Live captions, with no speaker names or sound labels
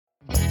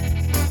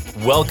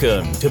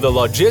Welcome to the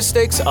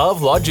Logistics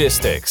of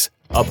Logistics,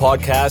 a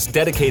podcast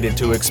dedicated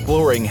to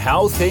exploring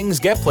how things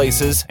get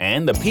places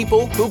and the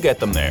people who get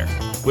them there.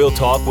 We'll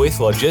talk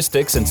with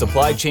logistics and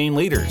supply chain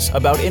leaders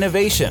about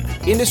innovation,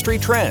 industry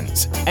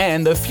trends,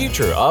 and the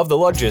future of the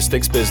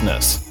logistics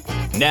business.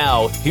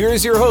 Now,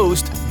 here's your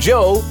host,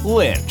 Joe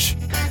Lynch.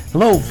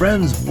 Hello,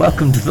 friends.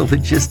 Welcome to the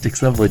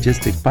Logistics of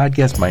Logistics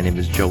podcast. My name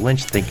is Joe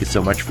Lynch. Thank you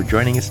so much for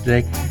joining us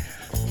today.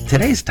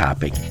 Today's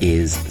topic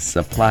is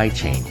supply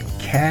chain,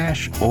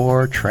 cash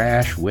or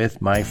trash, with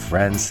my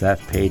friend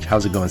Seth Page.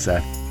 How's it going,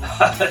 Seth?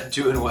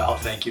 Doing well.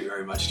 Thank you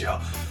very much,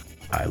 Joe.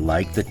 I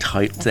like the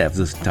title.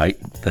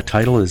 The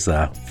title is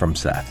from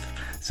Seth,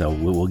 so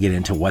we'll get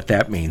into what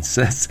that means.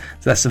 Seth's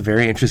a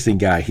very interesting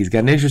guy. He's got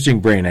an interesting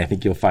brain. I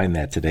think you'll find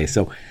that today.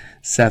 So,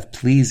 Seth,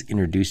 please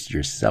introduce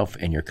yourself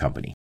and your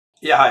company.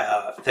 Yeah,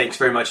 hi, thanks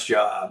very much,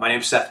 Joe. My name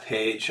is Seth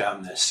Page.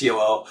 I'm the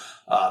COO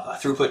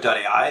of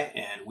Throughput.ai,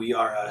 and we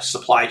are a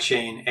supply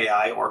chain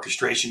AI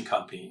orchestration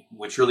company,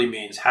 which really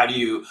means how do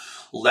you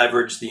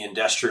leverage the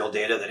industrial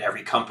data that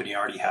every company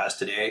already has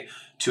today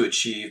to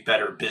achieve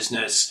better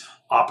business,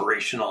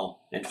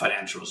 operational, and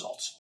financial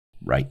results.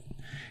 Right.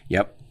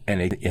 Yep.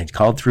 And it's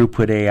called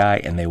Throughput AI,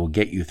 and they will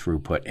get you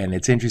throughput. And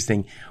it's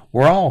interesting.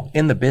 We're all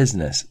in the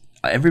business.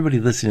 Everybody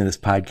listening to this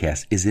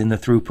podcast is in the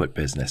throughput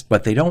business,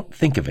 but they don't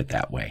think of it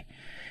that way.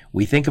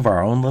 We think of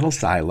our own little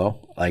silo,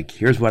 like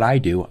here's what I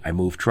do. I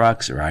move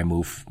trucks, or I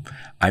move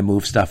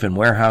stuff in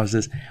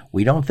warehouses.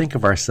 We don't think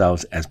of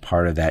ourselves as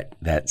part of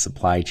that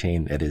supply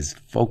chain that is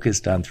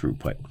focused on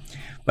throughput.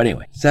 But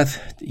anyway,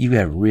 Seth, you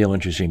have a real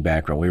interesting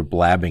background. We were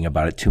blabbing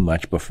about it too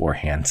much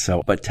beforehand.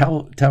 But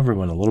tell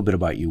everyone a little bit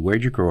about you.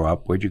 Where'd you grow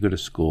up? Where'd you go to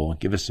school?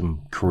 Give us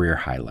some career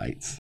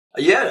highlights.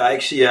 Yeah, I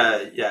actually,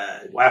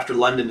 after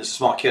London as a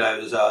small kid, I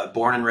was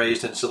born and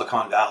raised in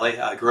Silicon Valley.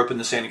 I grew up in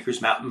the Santa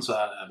Cruz Mountains,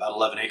 about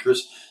 11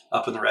 acres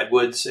up in the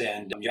Redwoods.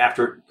 And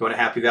after going to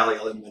Happy Valley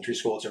Elementary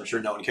School, which I'm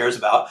sure no one cares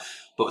about,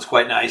 but it was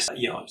quite nice.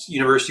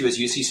 University was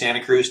UC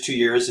Santa Cruz 2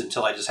 years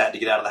until I just had to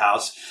get out of the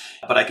house.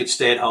 But I could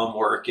stay at home,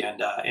 work,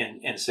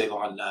 and save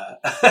on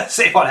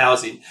save on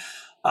housing.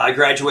 I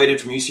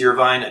graduated from UC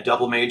Irvine, a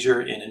double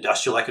major in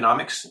industrial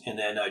economics, and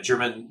then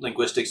German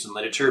linguistics and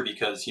literature,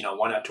 because,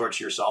 why not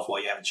torture yourself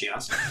while you have a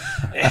chance?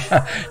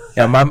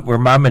 Yeah, were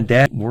mom and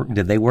dad,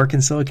 did they work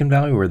in Silicon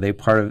Valley? Were they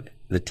part of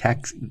the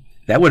tech?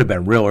 That would have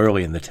been real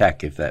early in the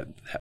tech if that.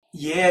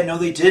 Yeah, no,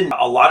 they didn't.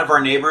 A lot of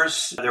our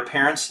neighbors, their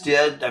parents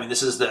did. I mean,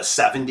 this is the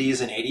 70s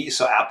and 80s,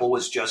 so Apple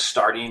was just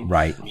starting.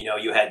 Right.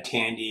 You had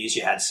Tandy's,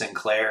 you had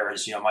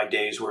Sinclairs. My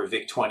days were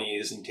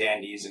VIC-20s and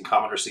Tandy's and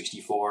Commodore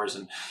 64s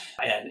and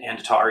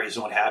Ataris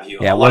and what have you.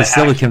 Yeah, well,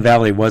 Silicon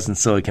Valley wasn't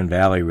Silicon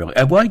Valley, really.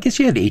 Well, I guess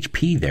you had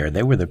HP there.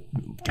 They were the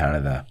kind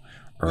of the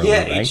early,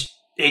 right?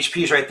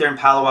 HP's right there in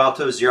Palo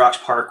Alto. Xerox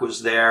PARC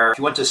was there. If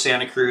you went to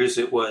Santa Cruz,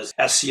 it was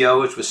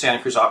SCO, which was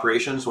Santa Cruz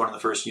Operations, one of the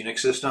first Unix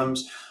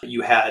systems.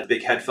 You had a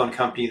big headphone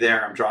company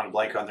there. I'm drawing a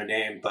blank on their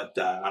name, but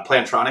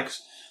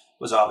Plantronics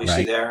was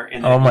obviously there.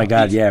 And oh my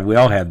God, yeah, we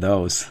all had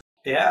those.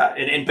 Yeah,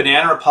 and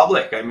Banana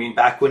Republic. I mean,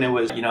 back when it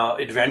was,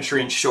 adventure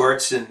in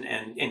shorts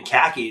and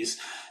khakis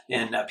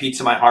and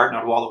Pizza My Heart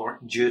and a wall of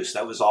orange juice,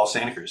 that was all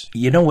Santa Cruz.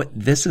 You know what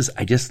this is?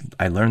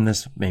 I learned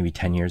this maybe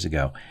 10 years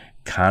ago.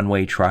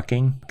 Conway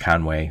Trucking,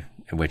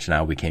 which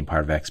now became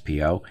part of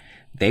XPO,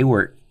 they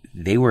were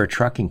a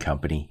trucking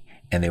company,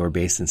 and they were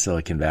based in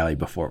Silicon Valley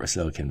before it was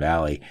Silicon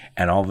Valley.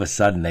 And all of a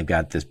sudden, they've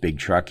got this big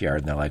truck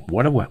yard, and they're like,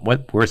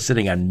 "What? We're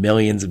sitting on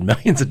millions and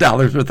millions of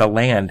dollars worth of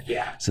land."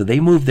 Yeah. So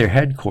they moved their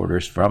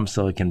headquarters from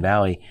Silicon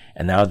Valley,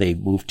 and now they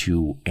moved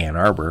to Ann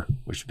Arbor,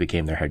 which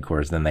became their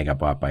headquarters. Then they got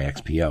bought by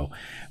XPO.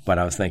 But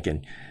I was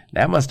thinking,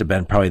 that must have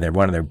been probably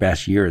one of their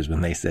best years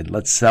when they said,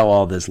 let's sell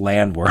all this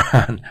land we're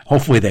on.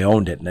 Hopefully they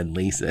owned it and then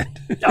lease it.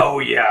 Oh,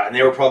 yeah. And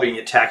they were probably going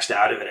to get taxed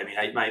out of it. I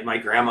mean, my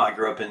grandma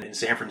grew up in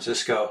San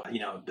Francisco,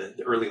 the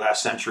early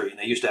last century. And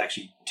they used to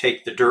actually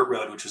take the dirt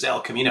road, which was El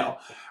Camino,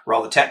 where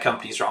all the tech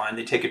companies are on.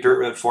 They take a dirt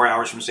road 4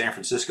 hours from San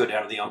Francisco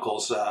down to the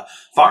uncle's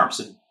farms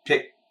and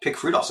pick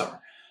fruit all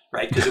summer.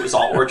 Right, because it was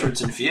all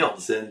orchards and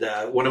fields. And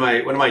one of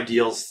my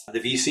deals, the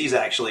VCs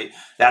actually,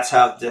 that's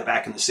how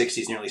back in the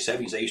 60s and early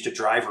 70s, I used to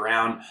drive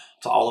around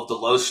to all of the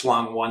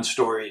low-slung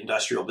one-story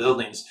industrial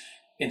buildings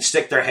and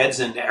stick their heads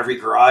into every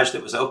garage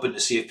that was open to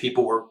see if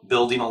people were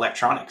building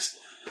electronics.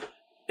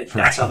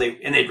 That's how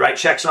they'd write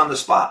checks on the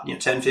spot,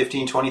 10,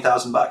 15,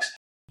 20,000 bucks.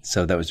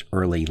 So that was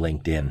early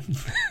LinkedIn.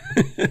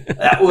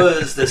 That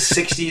was the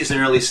 60s and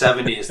early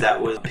 70s.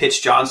 That was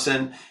Pitch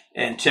Johnson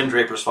and Tim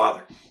Draper's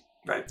father.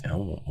 Right.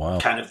 Oh, wow.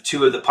 Kind of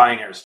two of the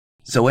pioneers.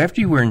 So after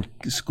you were in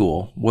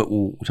school,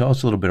 tell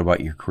us a little bit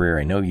about your career.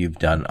 I know you've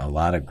done a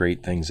lot of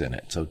great things in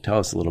it. So tell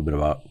us a little bit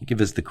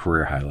give us the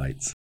career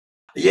highlights.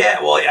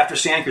 Yeah, well, after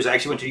Santa Cruz, I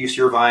actually went to UC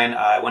Irvine.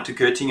 I went to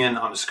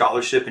Göttingen on a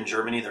scholarship in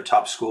Germany, their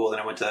top school. Then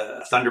I went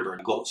to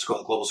Thunderbird,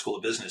 Global School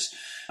of Business,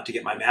 to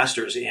get my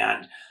master's.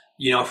 And,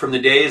 from the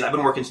days, I've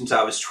been working since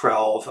I was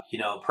 12,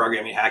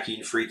 programming, hacking,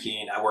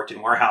 freaking. I worked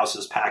in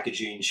warehouses,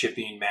 packaging,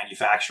 shipping,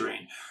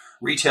 manufacturing,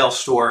 retail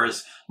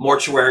stores,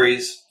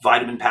 mortuaries,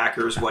 vitamin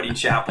packers, wedding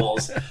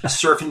chapels,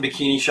 surf and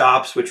bikini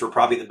shops, which were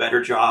probably the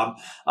better job,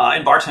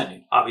 and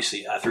bartending,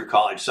 obviously, through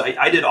college. So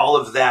I did all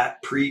of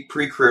that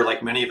pre-career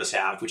like many of us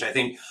have, which I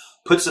think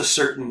puts a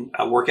certain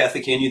work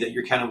ethic in you that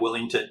you're kind of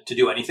willing to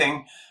do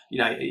anything.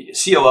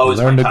 COO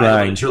is my title.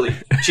 Grind. It's really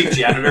chief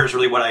janitor is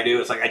really what I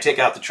do. It's like I take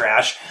out the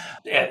trash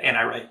and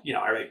I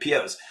write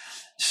POs.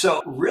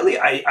 So really,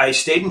 I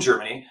stayed in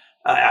Germany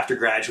after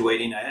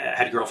graduating. I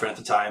had a girlfriend at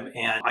the time,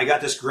 and I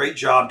got this great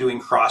job doing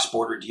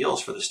cross-border deals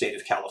for the state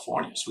of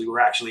California. So we were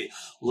actually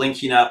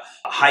linking up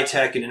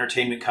high-tech and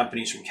entertainment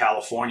companies from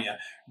California,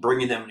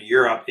 bringing them to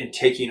Europe and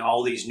taking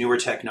all these newer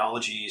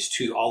technologies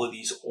to all of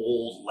these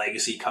old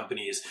legacy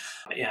companies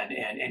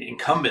and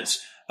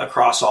incumbents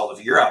across all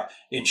of Europe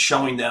and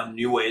showing them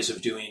new ways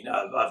of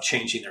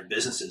changing their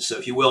businesses. So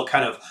if you will,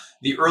 kind of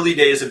the early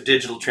days of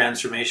digital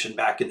transformation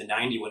back in the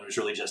 90s when it was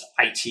really just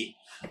IT.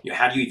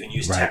 How do you even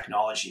use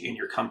technology in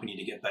your company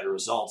to get better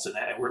results? And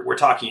we're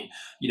talking,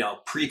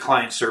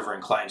 pre-client server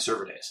and client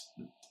server days,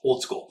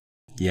 old school.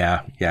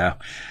 Yeah.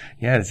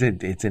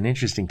 It's an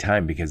interesting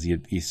time because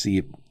you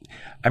see,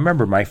 I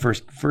remember my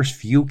first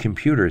few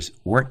computers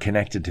weren't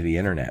connected to the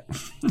internet.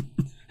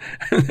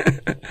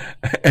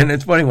 And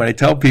it's funny when I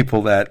tell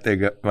people that,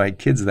 my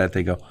kids that,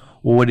 they go,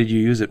 well, what did you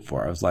use it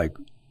for? I was like,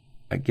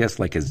 I guess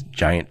like a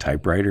giant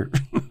typewriter.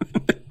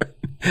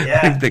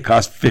 Yeah. They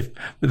cost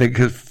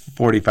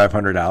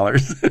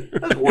 $4,500.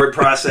 It was word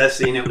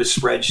processing. It was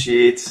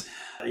spreadsheets.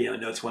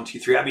 Notes 1, 2,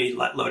 3. I mean,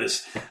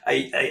 Lotus.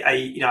 I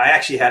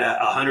actually had a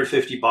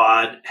 150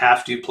 baud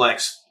half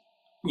duplex,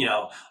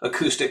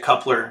 acoustic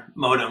coupler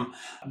modem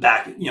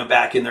back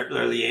in the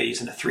early 80s,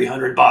 and a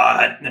 300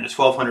 baud, and then a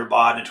 1200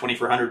 baud, and a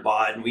 2400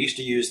 baud, and we used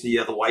to use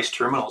the Weiss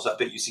terminals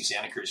up at UC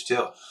Santa Cruz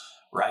too,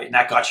 right? And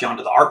that got you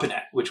onto the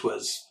ARPANET, which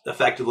was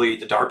effectively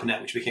the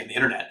DARPANET, which became the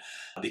internet,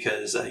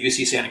 because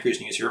UC Santa Cruz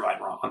and UC Irvine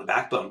were on the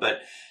backbone.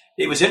 But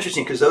it was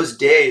interesting because those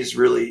days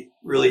really,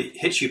 really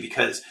hit you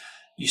because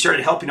you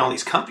started helping all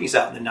these companies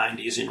out in the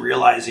 90s and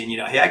realizing,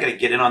 hey, I got to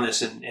get in on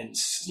this and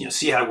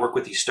see how to work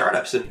with these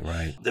startups.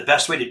 And the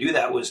best way to do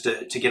that was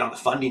to get on the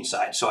funding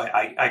side. So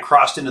I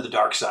crossed into the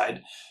dark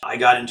side. I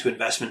got into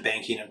investment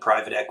banking and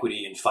private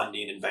equity and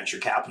funding and venture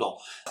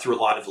capital through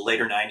a lot of the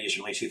later 90s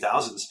and late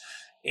 2000s.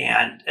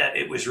 And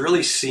it was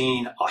really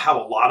seeing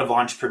how a lot of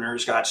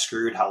entrepreneurs got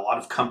screwed, how a lot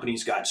of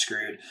companies got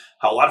screwed,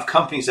 how a lot of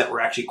companies that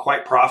were actually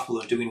quite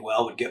profitable and doing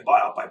well would get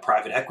bought out by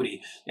private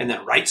equity and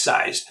then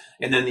right-sized,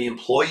 and then the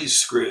employees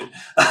screwed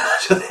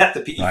so that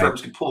the PE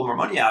firms could pull more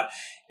money out.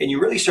 And you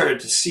really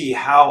started to see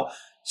how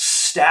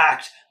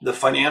stacked the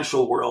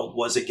financial world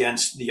was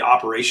against the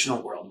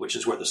operational world, which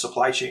is where the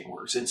supply chain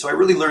works. And so I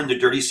really learned the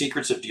dirty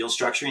secrets of deal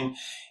structuring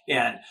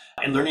and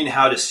learning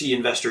how to see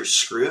investors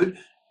screwed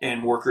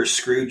and workers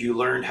screwed. You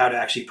learned how to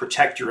actually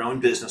protect your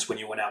own business when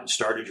you went out and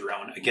started your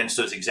own against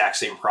those exact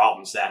same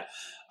problems that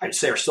I'd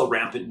say are still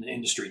rampant in the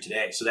industry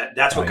today. So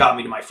that's what got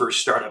me to my first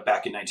startup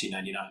back in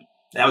 1999.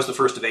 That was the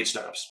first of 8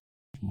 startups.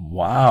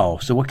 Wow.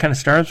 So what kind of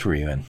startups were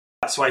you in?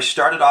 So I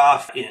started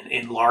off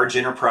in large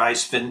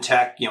enterprise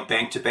fintech,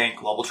 bank to bank,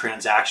 global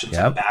transactions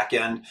on the back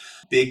end,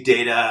 big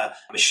data,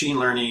 machine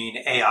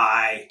learning,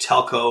 AI,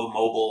 telco,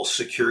 mobile,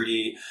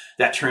 security.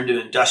 That turned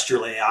to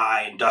industrial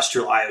AI,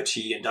 industrial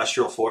IoT,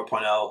 industrial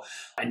 4.0,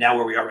 and now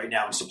where we are right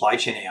now in supply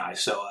chain AI.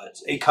 So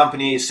it's 8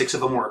 companies, 6 of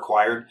them were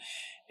acquired.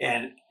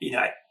 And,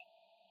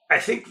 I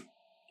think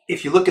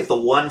if you look at the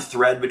one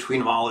thread between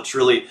them all, it's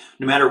really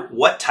no matter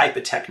what type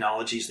of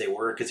technologies they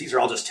were, because these are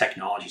all just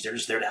technologies. They're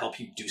just there to help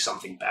you do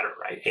something better,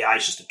 right? AI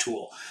is just a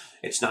tool.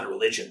 It's not a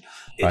religion.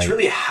 It's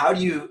really how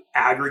do you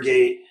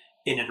aggregate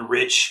and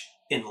enrich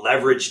and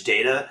leverage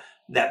data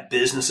that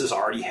businesses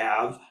already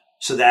have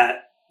so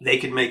that they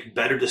can make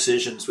better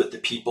decisions with the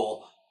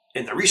people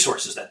and the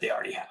resources that they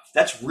already have.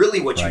 That's really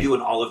what you do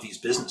in all of these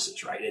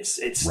businesses, right? It's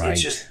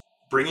just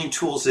bringing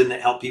tools in that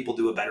help people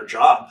do a better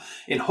job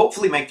and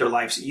hopefully make their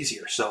lives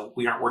easier. So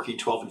we aren't working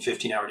 12 and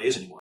 15-hour days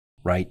anymore.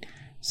 Right.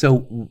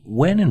 So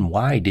when and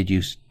why did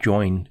you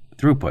join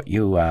Throughput?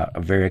 You a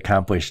very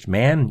accomplished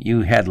man.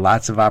 You had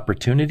lots of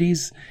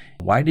opportunities.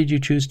 Why did you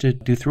choose to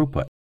do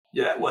Throughput?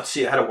 Yeah, well,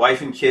 see, I had a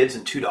wife and kids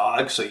and 2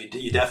 dogs, so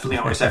you definitely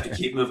always have to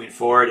keep moving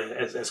forward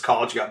as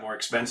college got more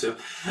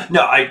expensive.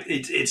 No,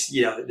 it's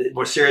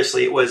more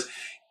seriously, it was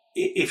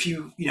if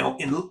you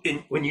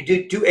when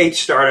you do 8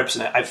 startups,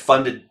 and I've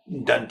funded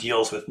and done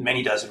deals with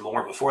many dozen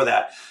more before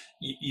that,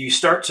 you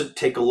start to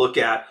take a look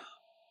at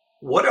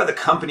what are the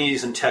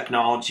companies and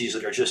technologies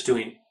that are just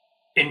doing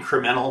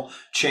incremental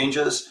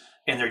changes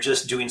and they're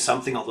just doing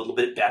something a little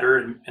bit better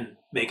and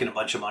making a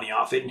bunch of money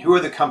off it. And who are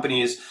the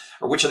companies,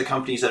 or which are the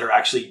companies that are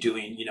actually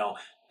doing,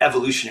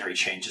 evolutionary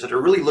changes, that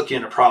are really looking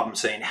at a problem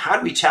saying, how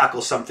do we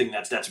tackle something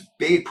that's a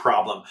big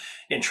problem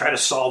and try to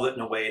solve it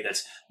in a way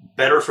that's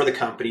better for the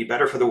company,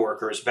 better for the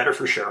workers, better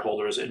for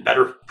shareholders, and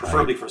better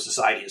preferably for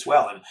society as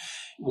well. And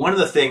one of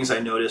the things I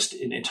noticed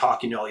in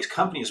talking to all these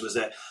companies was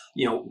that,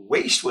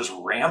 waste was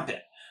rampant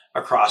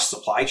across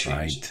supply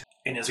chains.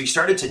 And as we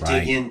started to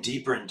dig in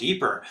deeper and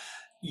deeper,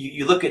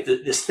 you look at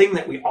this thing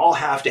that we all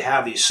have to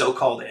have, these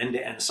so-called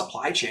end-to-end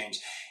supply chains,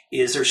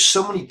 is there's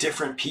so many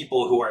different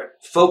people who are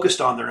focused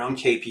on their own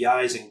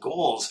KPIs and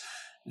goals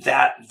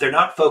that they're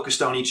not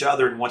focused on each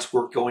other and what's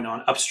going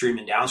on upstream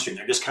and downstream.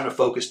 They're just kind of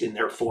focused in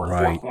their four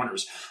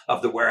corners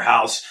of the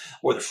warehouse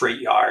or the freight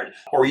yard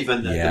or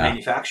even the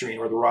manufacturing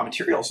or the raw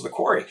materials of the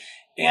quarry.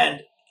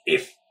 And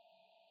if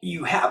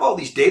you have all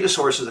these data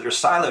sources that are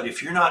siloed,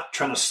 if you're not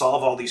trying to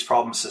solve all these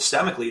problems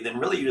systemically, then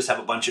really you just have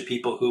a bunch of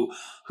people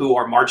who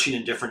are marching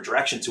in different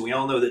directions. And we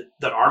all know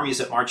that armies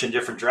that march in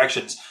different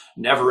directions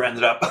never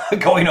ended up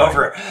going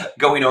over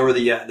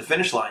the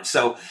finish line.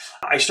 So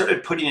I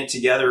started putting it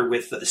together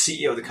with the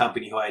CEO of the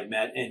company who I had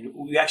met, and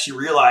we actually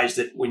realized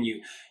that when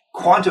you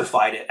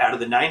quantified it, out of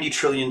the $90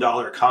 trillion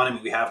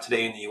economy we have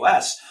today in the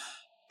US,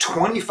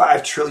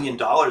 $25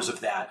 trillion of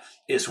that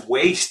is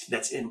waste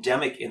that's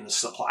endemic in the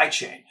supply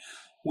chain,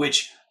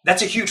 which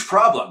that's a huge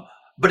problem,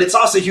 but it's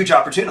also a huge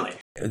opportunity.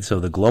 And so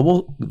the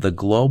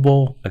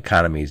global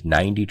economy is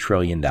 $90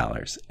 trillion.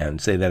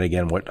 And say that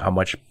again, how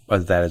much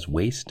of that is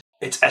waste?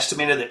 It's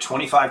estimated that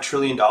 $25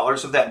 trillion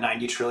of that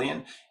 $90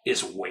 trillion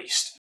is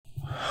waste.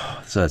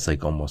 So that's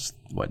like almost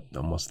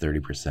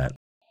 30%.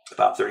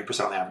 About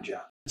 30% on average,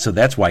 yeah. So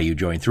that's why you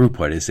joined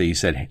Throughput, is that you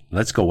said, hey,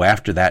 let's go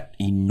after that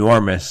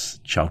enormous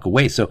chunk of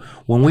waste. So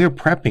when we were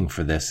prepping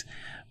for this,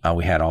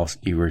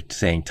 you were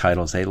saying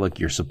titles, hey, look,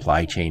 your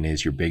supply chain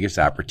is your biggest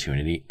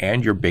opportunity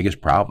and your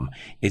biggest problem.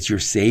 It's your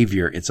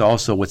savior. It's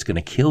also what's going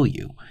to kill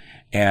you.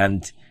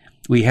 And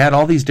we had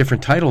all these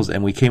different titles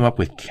and we came up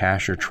with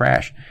cash or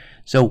trash.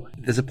 So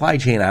the supply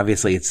chain,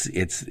 obviously it's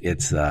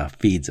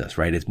feeds us,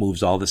 right? It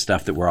moves all the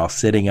stuff that we're all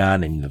sitting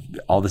on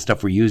and all the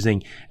stuff we're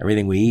using,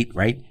 everything we eat,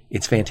 right?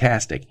 It's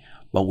fantastic.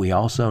 But we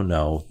also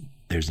know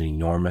there's an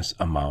enormous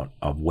amount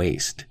of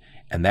waste,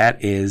 and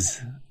that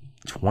is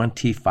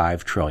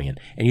 25 trillion.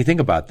 And you think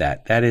about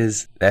that,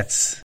 that's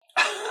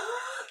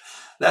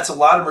a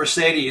lot of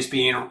Mercedes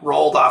being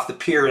rolled off the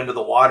pier into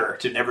the water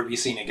to never be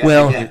seen again.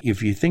 Well,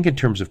 if you think in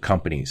terms of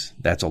companies,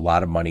 that's a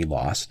lot of money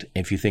lost.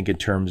 If you think in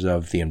terms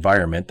of the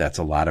environment, that's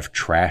a lot of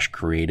trash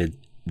created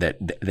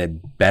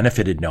that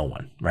benefited no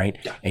one, right?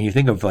 Yeah. And you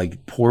think of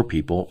like poor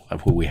people,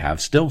 of who we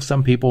have still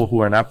some people who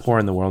are not poor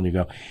in the world, and you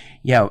go,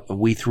 yeah,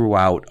 we threw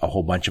out a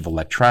whole bunch of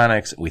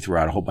electronics, we threw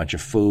out a whole bunch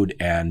of food,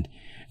 and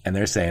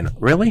they're saying,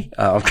 really?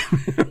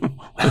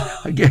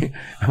 Okay.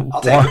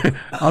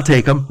 I'll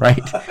take them,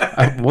 right?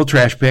 We'll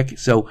trash pick.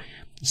 So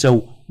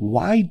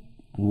why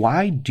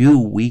do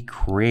we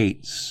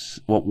create,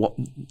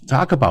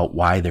 talk about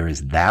why there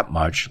is that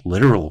much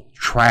literal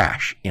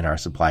trash in our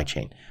supply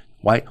chain?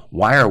 Why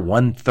are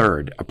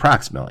 1/3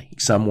 approximately,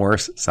 some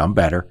worse, some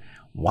better,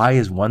 why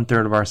is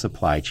 1/3 of our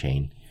supply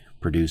chain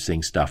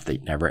producing stuff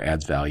that never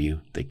adds value,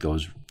 that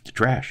goes to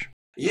trash?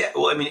 Yeah,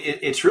 well, I mean,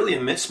 it's really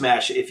a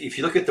mismatch. If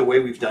you look at the way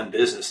we've done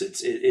business,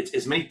 it's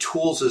as many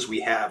tools as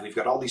we have. We've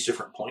got all these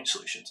different point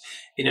solutions.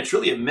 And it's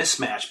really a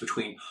mismatch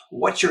between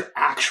what's your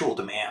actual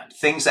demand,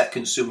 things that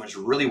consumers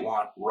really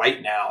want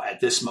right now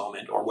at this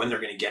moment, or when they're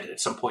going to get it at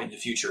some point in the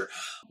future,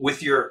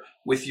 with your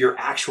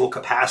actual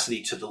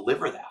capacity to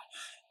deliver that.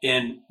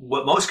 And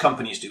what most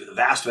companies do, the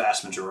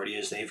vast majority,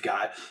 is they've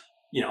got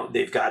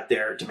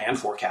their demand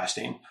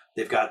forecasting.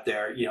 They've got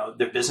their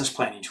business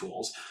planning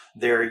tools.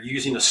 They're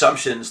using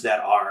assumptions that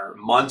are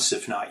months,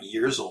 if not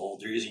years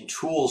old. They're using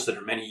tools that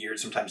are many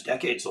years, sometimes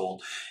decades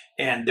old.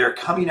 And they're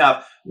coming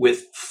up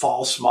with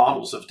false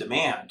models of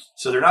demand.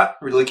 So they're not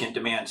really looking at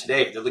demand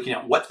today. They're looking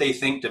at what they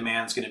think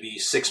demand is going to be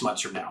 6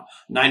 months from now,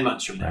 9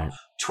 months from now,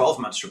 12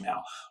 months from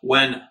now.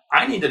 When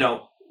I need to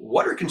know,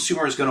 what are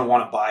consumers going to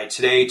want to buy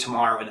today,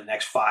 tomorrow, in the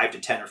next 5 to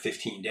 10 or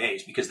 15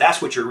 days? Because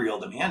that's what your real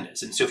demand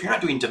is. And so if you're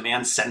not doing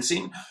demand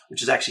sensing,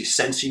 which is actually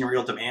sensing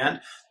real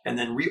demand, and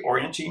then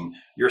reorienting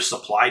your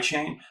supply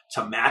chain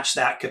to match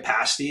that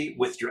capacity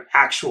with your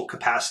actual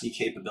capacity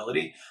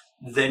capability,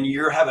 then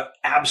you have an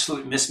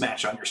absolute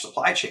mismatch on your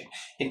supply chain.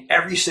 And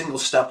every single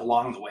step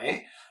along the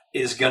way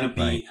is going to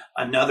be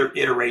another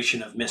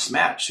iteration of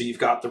mismatch. So you've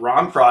got the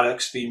wrong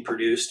products being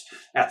produced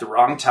at the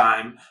wrong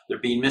time. They're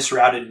being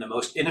misrouted in the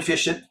most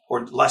inefficient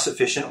or less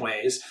efficient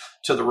ways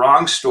to the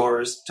wrong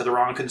stores, to the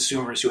wrong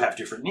consumers who have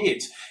different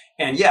needs.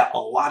 And yeah, a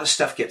lot of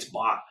stuff gets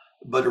bought,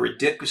 but a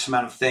ridiculous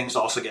amount of things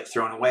also get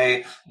thrown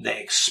away. They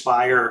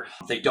expire.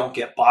 They don't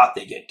get bought.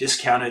 They get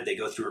discounted. They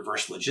go through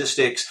reverse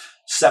logistics.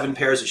 7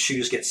 pairs of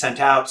shoes get sent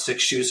out.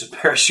 6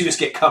 pair of shoes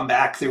get come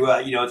back through the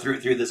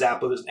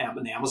Zappos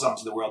and the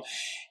Amazons of the world.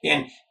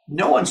 And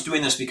no one's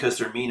doing this because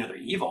they're mean or they're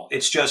evil.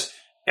 It's just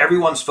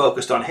everyone's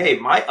focused on, hey,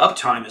 my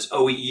uptime is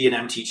OEE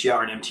and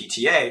MTTR and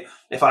MTTA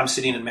if I'm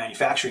sitting in a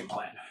manufacturing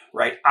plant,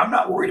 right? I'm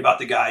not worried about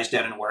the guys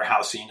down in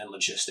warehousing and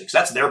logistics.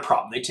 That's their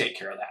problem. They take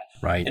care of that.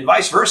 Right. And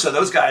vice versa.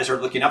 Those guys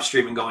are looking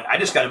upstream and going, I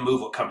just got to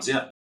move what comes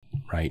in.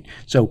 Right.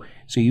 So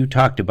you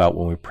talked about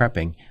when we're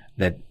prepping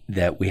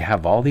that we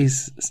have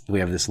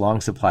this long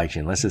supply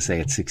chain. Let's just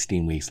say it's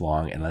 16 weeks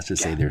long, and let's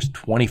just say there's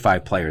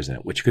 25 players in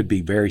it, which could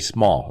be very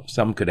small.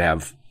 Some could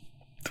have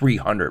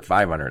 300,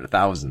 500,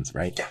 thousands,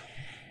 right? Yeah.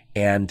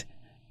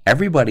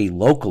 everybody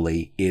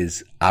locally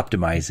is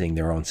optimizing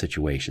their own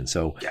situation.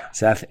 So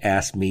Seth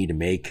asked me to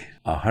make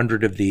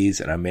 100 of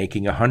these, and I'm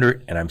making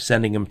 100 and I'm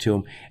sending them to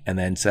him. And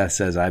then Seth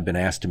says, I've been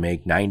asked to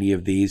make 90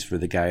 of these for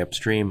the guy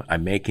upstream.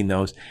 I'm making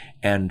those.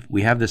 And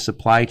we have this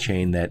supply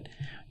chain that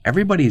I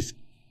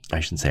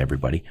shouldn't say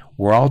everybody,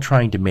 we're all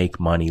trying to make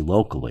money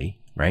locally,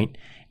 right?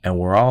 And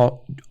we're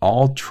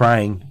all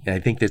trying, and I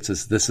think this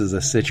is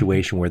a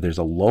situation where there's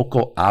a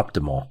local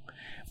optimal,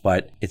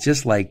 but it's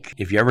just like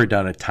if you ever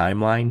done a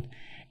timeline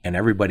and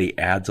everybody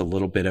adds a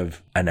little bit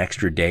of an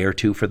extra day or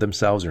two for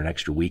themselves or an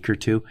extra week or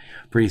two,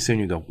 pretty soon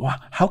you go, wow,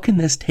 how can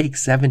this take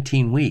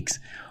 17 weeks?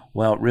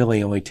 Well, it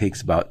really only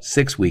takes about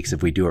 6 weeks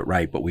if we do it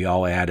right, but we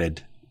all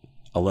added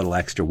a little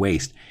extra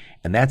waste.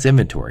 And that's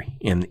inventory.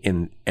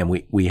 And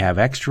we have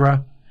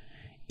extra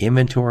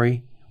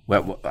inventory.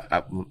 Well,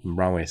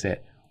 wrong way to say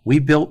it. We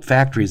built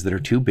factories that are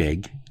too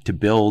big to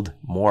build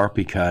more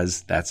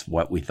because that's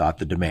what we thought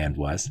the demand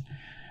was.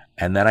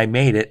 And then I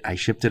made it. I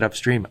shipped it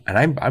upstream, and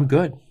I'm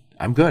good.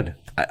 I'm good.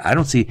 I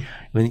don't see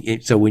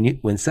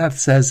when Seth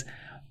says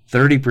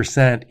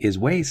 30% is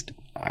waste,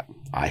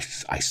 I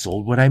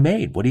sold what I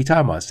made. What are you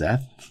talking about,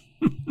 Seth?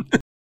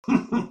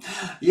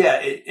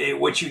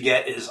 What you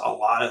get is a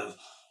lot of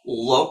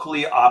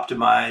locally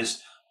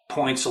optimized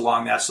points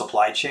along that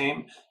supply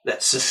chain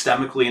that's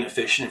systemically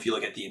inefficient if you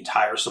look at the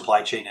entire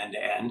supply chain end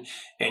to end,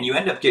 and you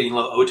end up getting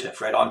low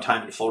OTIF, right, on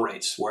time and full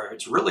rates, where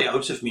it's really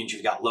OTIF means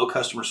you've got low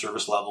customer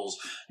service levels,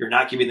 you're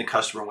not giving the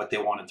customer what they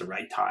want at the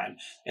right time,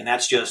 and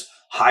that's just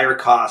higher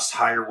costs,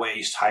 higher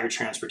waste, higher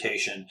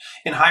transportation,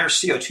 and higher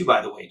CO2,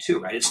 by the way, too,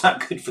 right? It's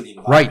not good for the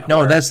environment. Right.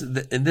 No,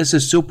 this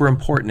is super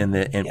important.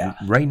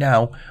 Right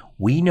now,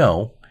 we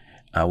know,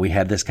 we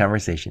had this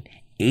conversation,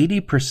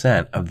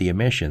 80% of the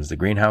emissions, the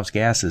greenhouse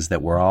gases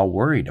that we're all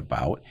worried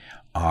about,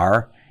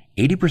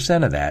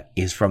 80% of that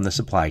is from the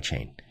supply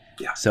chain.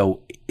 Yeah.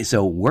 So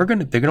they're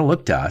going to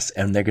look to us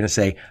and they're going to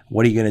say,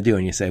 what are you going to do?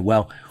 And you say,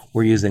 well,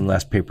 we're using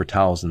less paper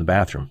towels in the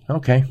bathroom.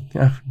 Okay.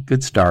 Yeah,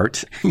 good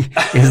start.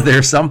 Is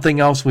there something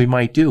else we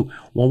might do?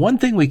 Well, one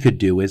thing we could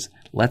do is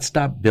let's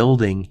stop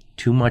building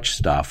too much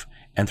stuff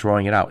and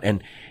throwing it out.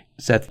 And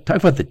Seth, talk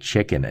about the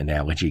chicken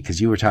analogy,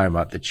 because you were talking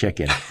about the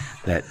chicken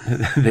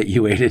that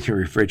you ate in your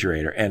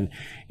refrigerator, and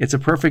it's a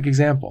perfect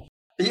example.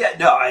 Yeah,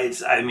 no,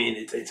 it's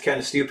kind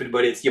of stupid,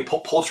 but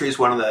poultry is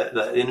one of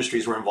the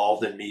industries we're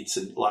involved in, meats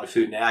and a lot of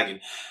food and ag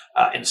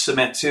and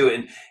cement too.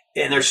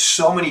 And there's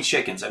so many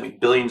chickens. I mean,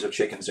 billions of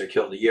chickens are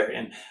killed a year.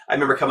 And I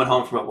remember coming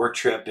home from a work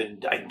trip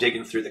and I'm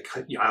digging through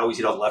I always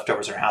eat all the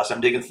leftovers in our house.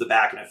 I'm digging through the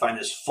back and I find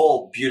this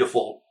full,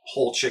 beautiful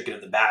whole chicken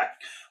in the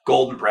back,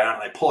 golden brown,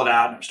 and I pull it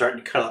out and I'm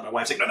starting to cut it up. My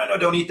wife's like, no,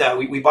 don't eat that.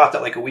 We bought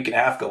that like a week and a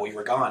half ago when you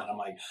were gone. And I'm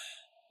like,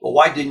 well,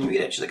 why didn't you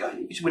eat it? She's like,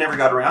 we never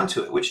got around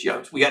to it, which,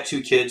 we got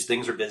 2 kids,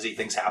 things are busy,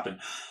 things happen.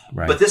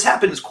 Right. But this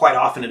happens quite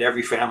often in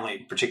every family,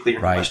 particularly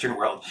in the Western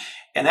world.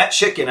 And that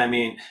chicken,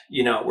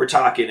 we're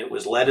talking, it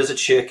was led as a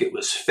chick, it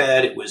was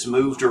fed, it was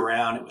moved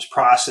around, it was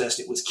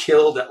processed, it was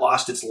killed, it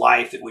lost its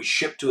life, it was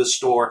shipped to a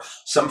store.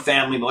 Some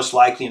family, most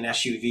likely an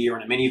SUV or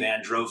in a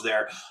minivan, drove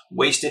there,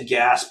 wasted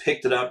gas,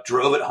 picked it up,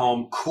 drove it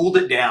home, cooled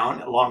it down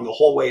along the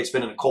whole way. It's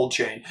been in a cold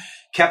chain,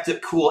 kept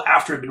it cool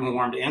after it had been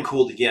warmed and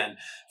cooled again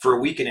for a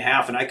week and a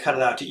half. And I cut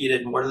it out to eat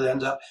it. And where does it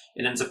end up?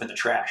 It ends up in the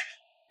trash.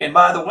 And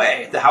by the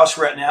way, the house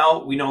we're at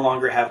now, we no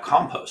longer have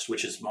compost,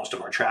 which is most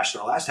of our trash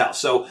in our last house.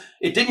 So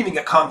it didn't even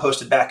get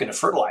composted back into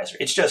fertilizer.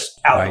 It's just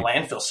out in the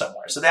landfill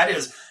somewhere. So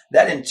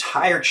that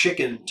entire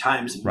chicken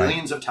times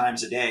millions of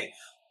times a day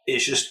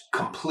is just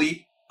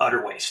complete,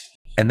 utter waste.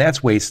 And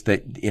that's waste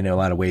that in a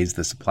lot of ways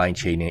the supply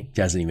chain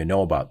doesn't even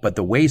know about. But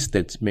the waste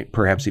that's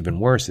perhaps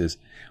even worse is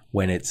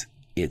when it's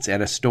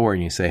at a store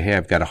and you say, hey,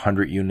 I've got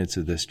 100 units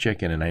of this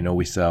chicken and I know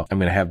I'm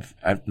going to have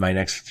my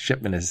next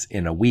shipment is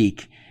in a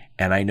week.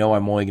 And I know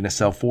I'm only going to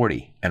sell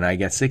 40 and I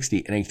get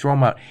 60 and you throw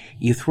them out.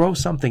 You throw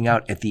something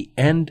out at the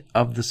end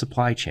of the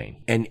supply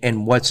chain.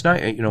 And what's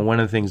not, one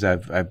of the things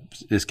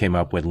this came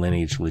up when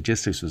Lineage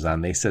Logistics was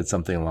on, they said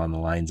something along the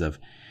lines of,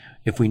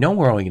 if we know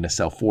we're only going to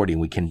sell 40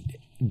 and we can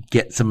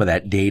get some of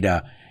that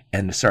data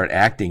and start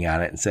acting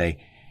on it and say,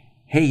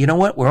 hey, you know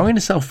what? We're only going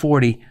to sell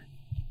 40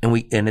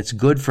 and it's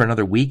good for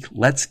another week.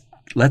 Let's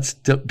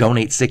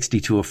donate 60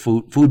 to a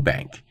food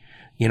bank.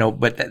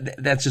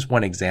 But that's just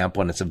one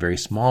example, and it's a very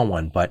small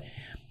one. But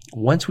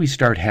once we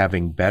start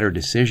having better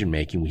decision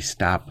making, we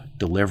stop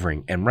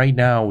delivering. And right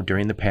now,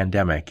 during the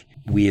pandemic,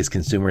 we as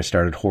consumers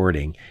started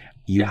hoarding.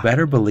 You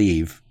better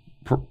believe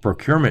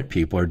procurement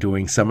people are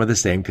doing some of the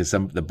same, because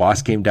the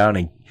boss came down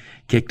and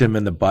kicked them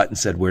in the butt and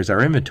said, where's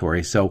our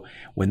inventory? So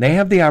when they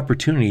have the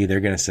opportunity, they're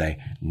going to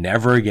say,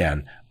 never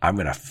again. I'm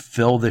going to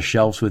fill the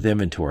shelves with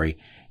inventory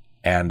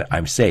and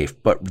I'm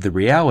safe. But the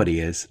reality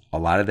is a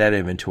lot of that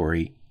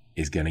inventory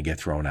is going to get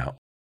thrown out.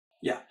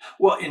 Yeah.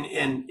 Well,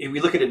 and if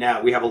we look at it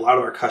now, we have a lot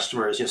of our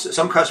customers,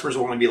 some customers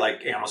want to be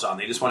like Amazon.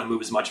 They just want to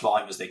move as much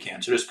volume as they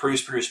can. So just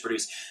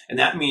produce. And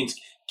that means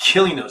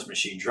killing those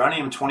machines, running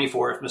them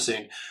 24 if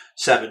missing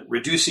 7,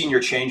 reducing your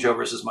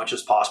changeovers as much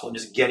as possible and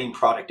just getting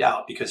product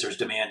out because there's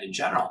demand in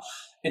general.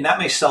 And that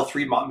may sell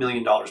 $3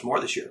 million more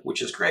this year,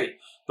 which is great.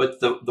 But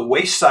the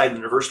waste side and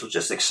the reverse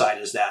logistics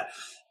side is that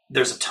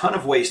there's a ton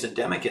of waste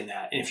endemic in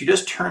that. And if you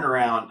just turn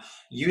around,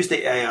 use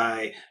the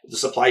AI, the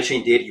supply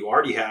chain data you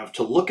already have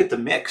to look at the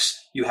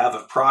mix you have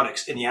of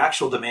products and the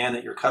actual demand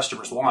that your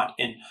customers want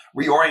and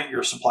reorient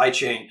your supply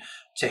chain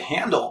to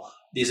handle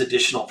these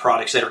additional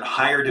products that are in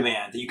higher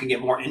demand that you can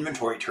get more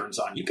inventory turns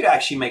on, you could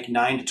actually make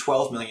 $9 to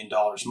 $12 million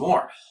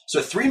more. So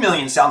 $3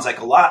 million sounds like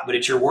a lot, but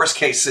it's your worst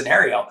case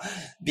scenario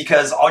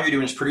because all you're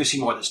doing is producing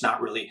more that's not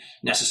really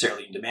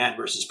necessarily in demand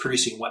versus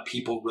producing what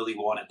people really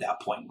want at that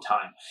point in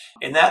time.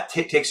 And that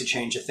takes a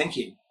change of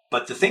thinking.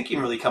 But the thinking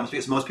really comes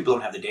because most people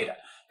don't have the data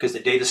because the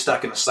data's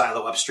stuck in the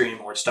silo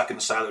upstream or it's stuck in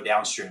the silo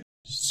downstream.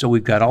 So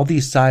we've got all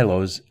these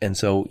silos, and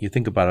so you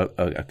think about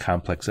a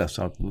complex stuff.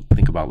 So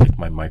think about like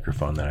my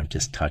microphone that I'm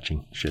just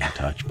touching, shouldn't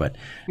touch, but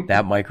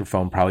that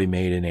microphone probably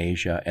made in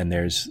Asia, and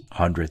there's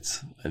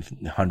hundreds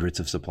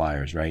of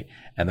suppliers, right?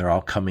 And they're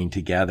all coming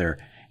together,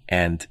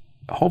 and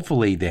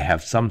hopefully they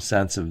have some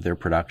sense of their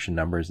production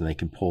numbers and they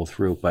can pull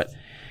through. But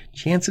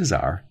chances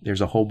are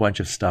there's a whole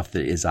bunch of stuff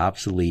that is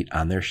obsolete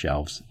on their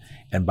shelves.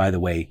 And by the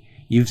way,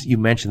 you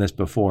mentioned this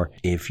before.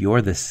 If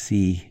you're the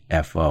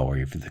CFO or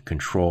if you're the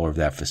controller of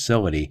that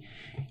facility,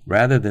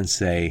 rather than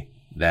say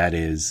that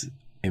is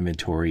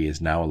inventory is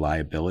now a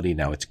liability,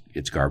 now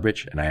it's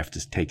garbage, and I have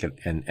to take it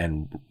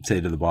and say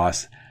to the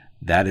boss,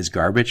 that is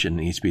garbage and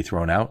needs to be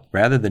thrown out.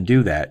 Rather than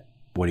do that,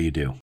 what do you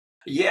do?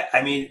 Yeah,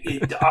 I mean,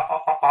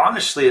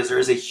 honestly, there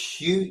is a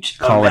huge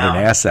call it an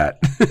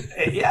asset.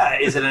 Yeah,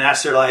 is it an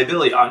asset or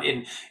liability?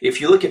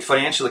 If you look at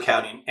financial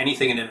accounting,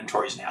 anything in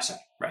inventory is an asset,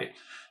 right?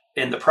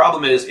 And the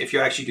problem is if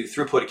you actually do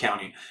throughput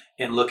accounting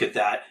and look at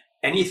that,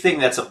 anything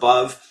that's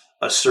above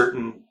a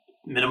certain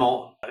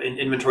minimal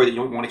inventory that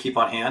you want to keep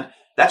on hand,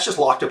 that's just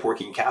locked up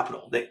working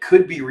capital that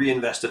could be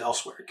reinvested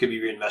elsewhere. It could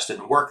be reinvested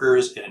in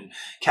workers, in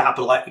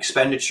capital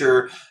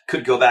expenditure,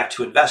 could go back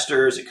to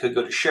investors, it could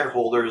go to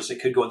shareholders,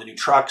 it could go into new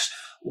trucks,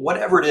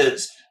 whatever it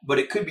is, but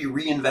it could be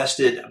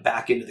reinvested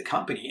back into the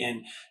company.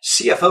 And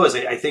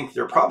CFOs, I think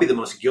they're probably the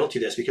most guilty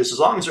of this because as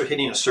long as they're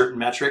hitting a certain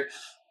metric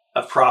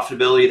of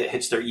profitability that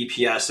hits their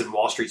EPS and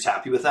Wall Street's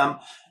happy with them,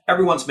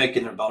 everyone's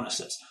making their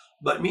bonuses.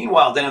 But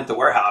meanwhile, then at the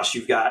warehouse,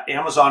 you've got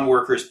Amazon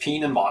workers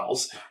peeing in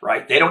bottles,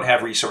 right? They don't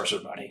have resource or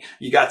money.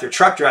 You got their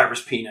truck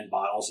drivers peeing in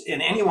bottles.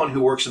 And anyone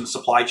who works in the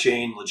supply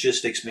chain,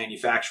 logistics,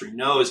 manufacturing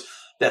knows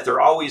that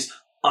they're always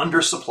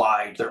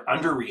undersupplied, they're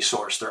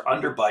under-resourced, they're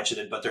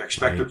under-budgeted, but they're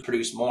expected to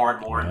produce more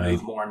and more and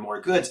move more and more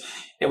goods.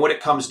 And what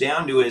it comes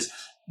down to is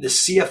the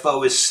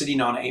CFO is sitting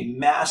on a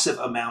massive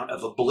amount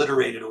of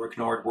obliterated or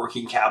ignored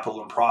working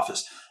capital and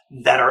profits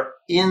that are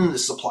in the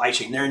supply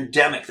chain. They're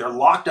endemic. They're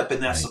locked up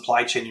in that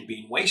supply chain and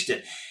being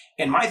wasted.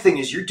 And my thing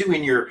is you're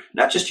doing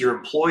not just your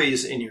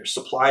employees and your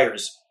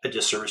suppliers a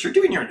disservice, you're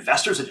doing your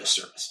investors a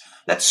disservice.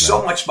 That's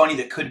so much money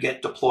that could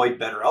get deployed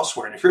better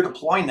elsewhere. And if you're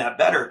deploying that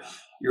better,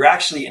 you're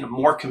actually in a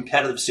more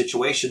competitive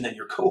situation than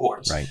your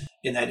cohorts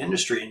in that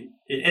industry.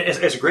 And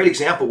as a great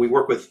example, we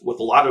work with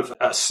a lot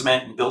of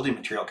cement and building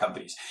material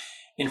companies.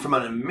 And from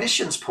an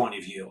emissions point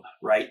of view,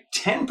 right,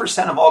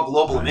 10% of all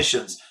global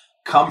emissions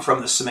come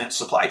from the cement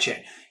supply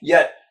chain.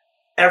 Yet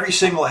every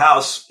single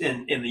house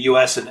in the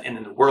US and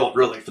in the world,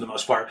 really, for the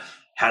most part,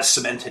 has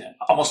cement in it.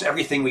 Almost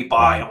everything we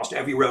buy, almost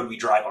every road we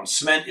drive on,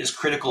 cement is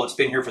critical. It's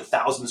been here for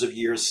thousands of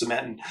years,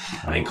 cement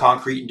and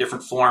concrete in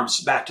different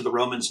forms, back to the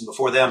Romans and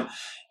before them.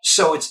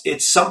 So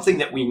it's something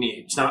that we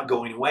need. It's not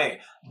going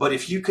away. But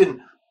if you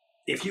can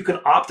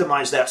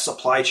optimize that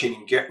supply chain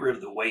and get rid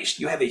of the waste,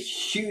 you have a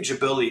huge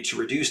ability to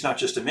reduce not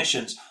just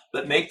emissions,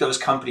 but make those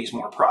companies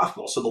more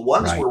profitable. So the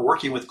ones we're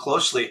working with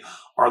closely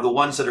are the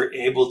ones that are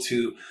able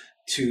to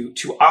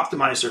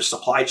optimize their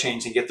supply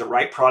chains and get the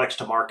right products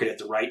to market at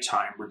the right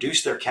time,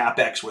 reduce their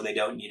CapEx where they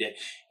don't need it,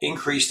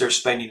 increase their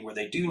spending where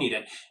they do need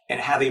it, and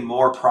have a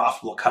more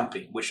profitable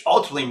company, which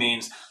ultimately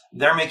means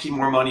they're making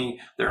more money,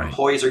 their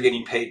employees are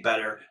getting paid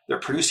better, they're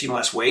producing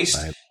less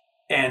waste,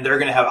 and they're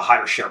going to have a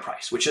higher share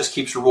price, which just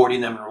keeps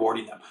rewarding them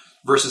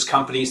versus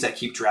companies that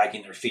keep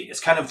dragging their feet. It's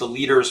kind of the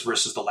leaders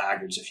versus the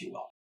laggards, if you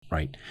will.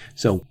 Right.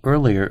 So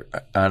earlier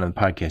on in the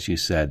podcast, you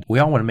said we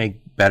all want to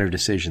make better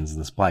decisions in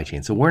the supply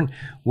chain. So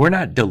we're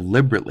not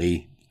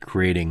deliberately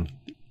creating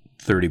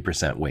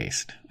 30%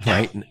 waste,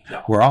 right?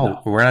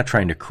 No, we're not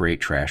trying to create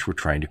trash. We're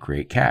trying to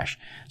create cash.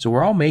 So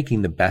we're all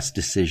making the best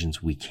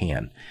decisions we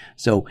can.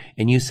 So,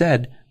 and you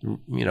said,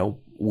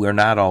 we're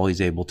not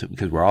always able to,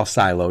 because we're all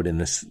siloed in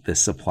this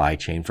supply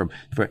chain.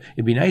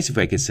 It'd be nice if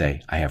I could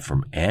say I have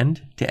from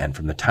end to end,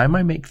 from the time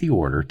I make the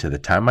order to the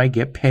time I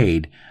get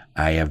paid,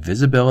 I have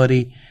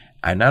visibility.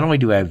 I not only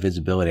do I have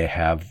visibility,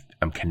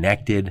 I'm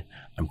connected,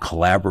 I'm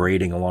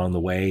collaborating along the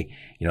way.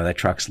 That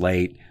truck's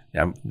late,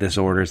 this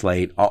order's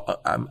late.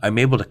 I'm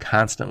able to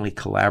constantly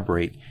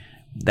collaborate.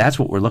 That's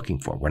what we're looking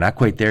for. We're not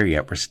quite there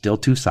yet. We're still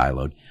too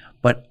siloed.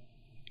 But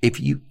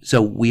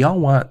so we all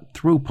want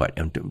throughput.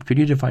 And could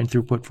you define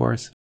throughput for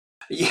us?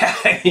 Yeah,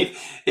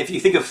 if you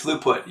think of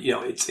throughput,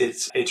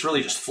 it's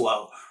really just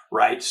flow,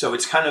 right? So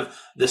it's kind of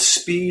the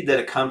speed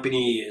that a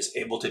company is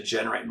able to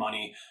generate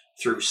money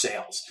through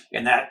sales.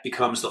 And that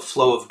becomes the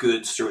flow of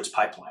goods through its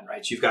pipeline,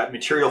 right? So you've got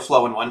material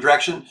flow in one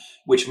direction,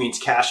 which means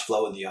cash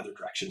flow in the other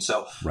direction.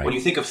 So when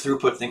you think of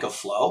throughput, think of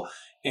flow.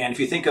 And if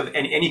you think of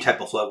any type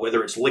of flow,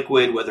 whether it's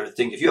liquid,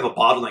 if you have a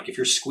bottleneck, if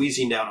you're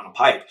squeezing down on a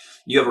pipe,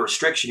 you have a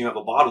restriction, you have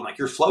a bottleneck,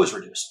 your flow is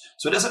reduced.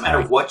 So it doesn't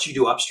matter what you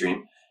do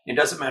upstream. It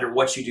doesn't matter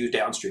what you do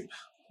downstream.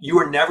 You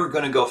are never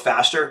going to go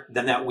faster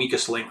than that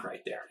weakest link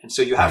right there. And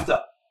so you have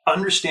to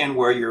understand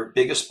where your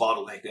biggest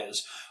bottleneck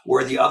is,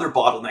 where the other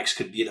bottlenecks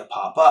could be that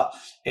pop up.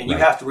 And you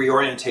have to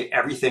reorientate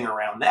everything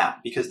around that,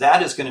 because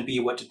that is going to be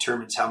what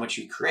determines how much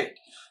you create.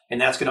 And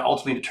that's going to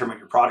ultimately determine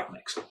your product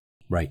mix.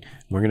 Right.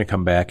 We're going to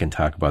come back and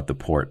talk about the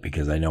port,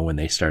 because I know when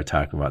they start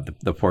talking about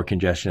the port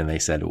congestion, and they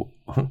said,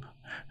 well,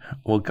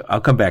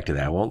 I'll come back to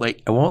that. I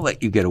won't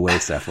let you get away,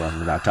 Seth,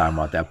 without talking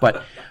about that.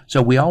 But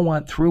so we all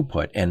want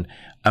throughput, and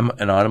I'm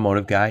an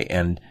automotive guy,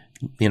 and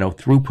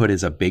throughput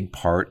is a big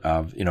part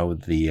of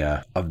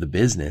the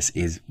business,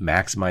 is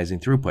maximizing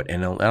throughput.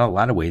 And in a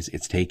lot of ways,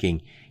 it's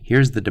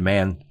here's the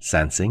demand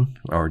sensing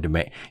or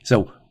demand.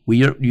 So we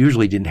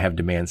usually didn't have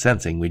demand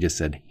sensing. We just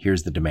said,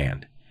 here's the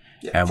demand.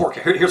 Yeah,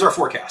 here's our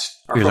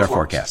forecast. Here's our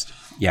forecast.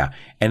 Yeah.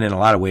 And in a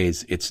lot of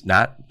ways, it's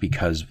not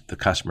because the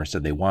customer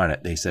said they want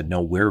it. They said,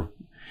 no,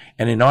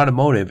 and in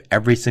automotive,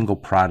 every single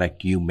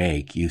product you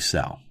make, you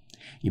sell.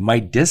 You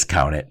might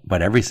discount it,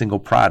 but every single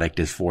product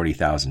is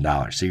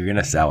 $40,000. So you're going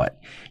to sell it.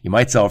 You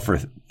might sell it for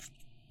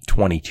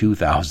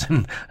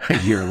 $22,000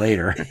 a year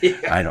later.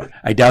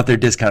 I doubt they're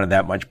discounted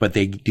that much, but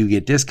they do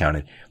get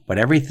discounted. But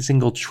every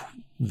single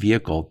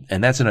vehicle,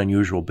 and that's an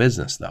unusual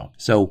business though.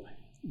 So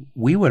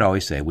we would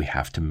always say we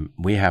have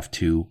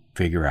to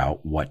figure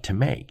out what to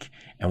make.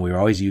 And we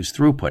always use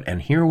throughput.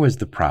 And here was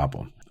the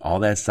problem. All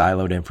that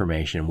siloed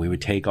information, we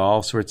would take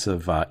all sorts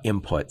of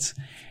inputs.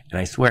 And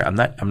I swear, I'm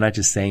not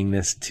just saying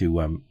this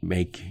to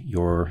make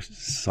your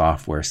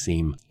software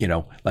seem,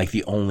 like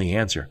the only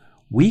answer.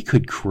 We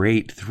could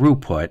create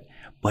throughput,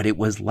 but it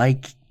was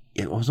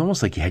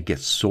almost like you had to get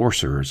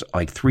sorcerers,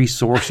 like 3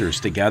 sorcerers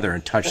together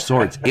and touch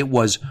swords. It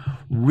was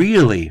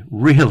really,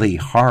 really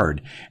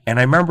hard. And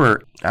I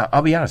remember,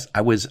 I'll be honest,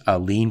 I was a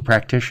lean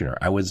practitioner.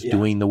 I was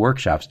doing the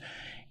workshops.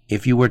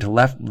 If you were to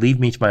leave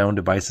me to my own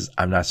devices,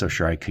 I'm not so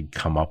sure I could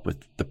come up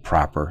with the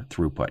proper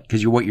throughput.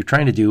 Because what you're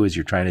trying to do is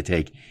you're trying to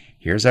take,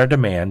 here's our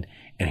demand,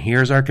 and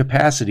here's our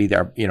capacity,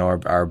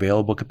 our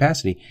available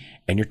capacity,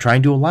 and you're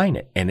trying to align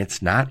it. And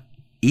it's not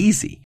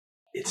easy.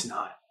 It's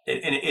not.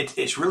 And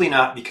it's really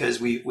not,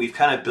 because we've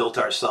kind of built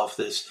ourselves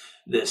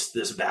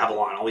this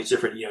Babylon, all these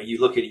different, you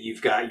look at it,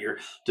 you've got your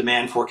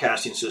demand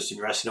forecasting system,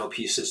 your S&OP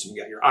system,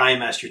 you got your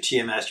IMS, your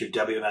TMS, your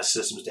WMS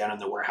systems down in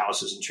the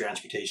warehouses and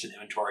transportation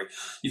inventory.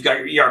 You've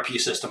got your ERP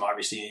system,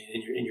 obviously,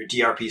 in your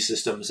DRP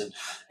systems and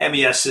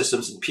MES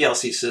systems and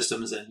PLC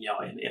systems and,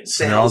 and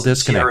sales and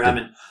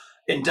CRM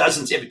and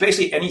dozens.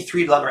 Basically, any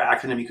 3-letter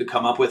acronym you could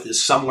come up with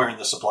is somewhere in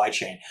the supply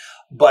chain.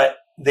 But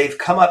they've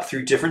come up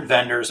through different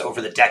vendors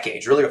over the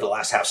decades, really over the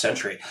last half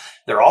century.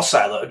 They're all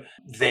siloed.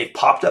 They've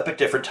popped up at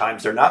different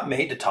times. They're not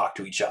made to talk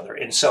to each other.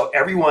 And so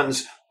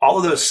all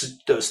of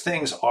those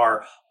things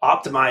are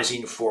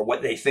optimizing for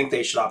what they think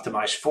they should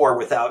optimize for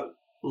without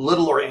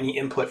little or any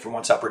input from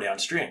what's up or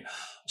downstream.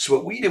 So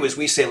what we do is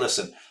we say,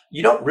 listen,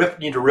 you don't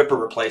need to rip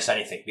or replace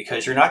anything,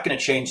 because you're not going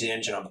to change the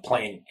engine on the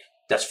plane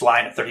that's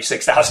flying at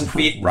 36,000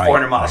 feet,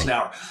 400 miles an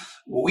hour.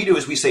 What we do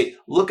is we say,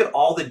 look at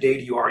all the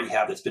data you already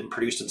have that's been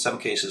produced in some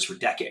cases for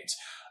decades.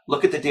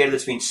 Look at the data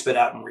that's being spit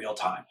out in real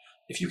time.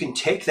 If you can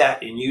take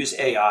that and use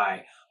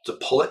AI to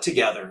pull it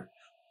together,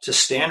 to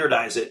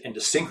standardize it and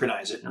to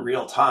synchronize it in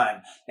real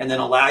time, and then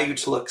allow you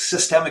to look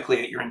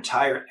systemically at your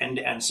entire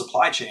end-to-end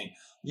supply chain,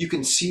 you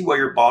can see where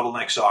your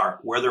bottlenecks are,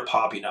 where they're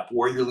popping up,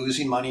 where you're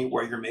losing money,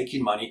 where you're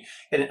making money,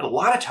 and a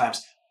lot of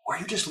times where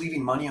you're just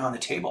leaving money on the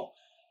table.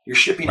 You're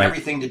shipping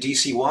everything to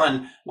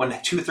DC1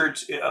 when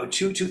two-thirds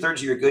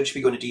of your goods should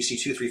be going to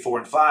DC2, 3, 4,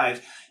 and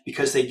 5,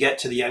 because they get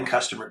to the end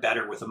customer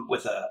better with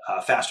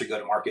a faster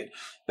go-to-market,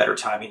 better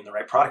timing, and the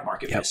right product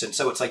market fit. And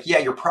so it's like,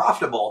 you're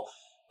profitable,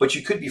 but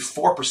you could be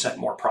 4%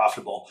 more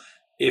profitable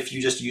if you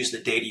just use the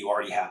data you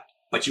already have.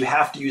 But you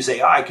have to use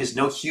AI, because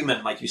no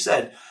human, like you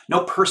said,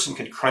 no person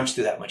can crunch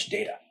through that much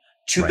data.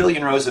 2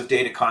 billion rows of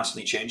data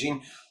constantly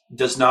changing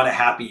does not a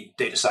happy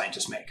data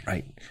scientist make.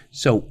 Right.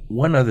 So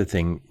one other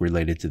thing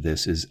related to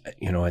this is,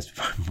 it's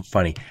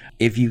funny.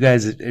 If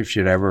you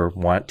should ever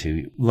want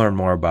to learn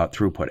more about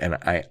throughput, and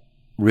I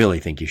really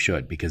think you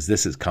should, because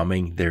this is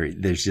coming.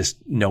 There's just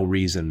no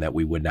reason that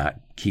we would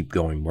not keep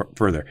going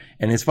further.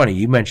 And it's funny,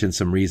 you mentioned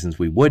some reasons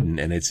we wouldn't,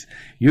 and it's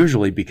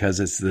usually because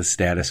it's the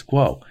status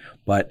quo.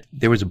 But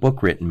there was a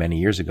book written many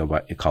years ago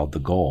called The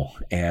Goal,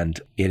 and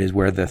it is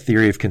where the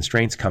theory of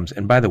constraints comes.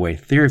 And by the way,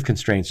 theory of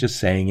constraints, just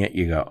saying it,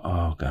 you go,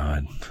 oh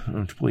God,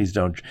 please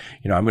don't,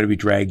 I'm going to be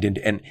dragged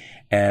into,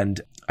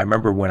 and I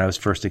remember when I was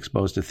first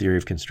exposed to theory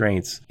of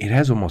constraints, it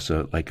has almost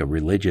like a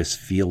religious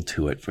feel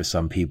to it for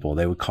some people.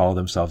 They would call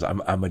themselves,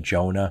 I'm a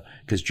Jonah,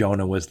 because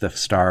Jonah was the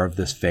star of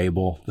this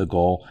fable, The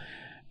Goal.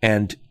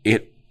 And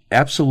it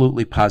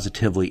absolutely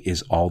positively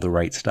is all the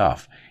right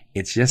stuff.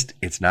 It's just,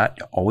 it's not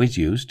always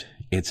used.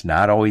 it's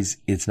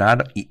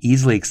not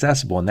easily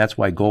accessible. And that's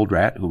why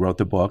Goldratt, who wrote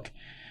the book,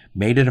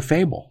 made it a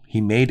fable.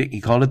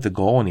 He called it the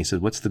goal, and he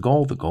said, what's the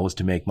goal? The goal is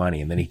to make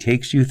money. And then he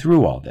takes you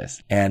through all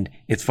this. And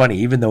it's funny,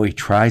 even though he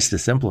tries to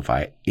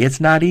simplify it, it's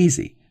not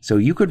easy. So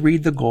you could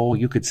read the goal,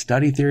 you could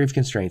study theory of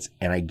constraints,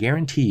 and I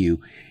guarantee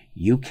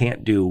you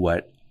can't do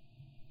what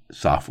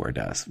software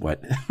does,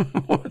 what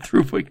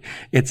throughput.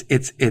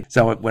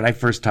 So when I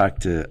first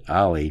talked to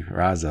Ali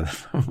Raza,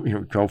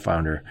 your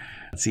co-founder,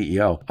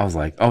 CEO, I was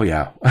like, oh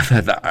yeah,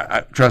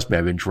 trust me,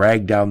 I've been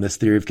dragged down this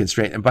theory of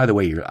constraint. And by the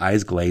way, your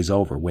eyes glaze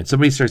over when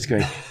somebody starts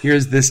going,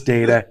 here's this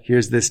data,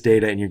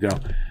 and you go,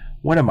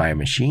 what am I, a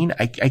machine?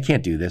 I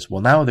can't do this.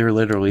 Well, now there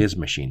literally is a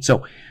machine.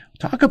 So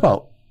talk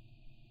about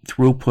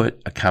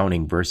throughput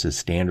accounting versus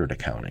standard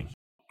accounting.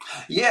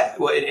 Yeah,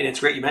 well, and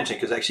it's great you mentioned,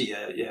 because actually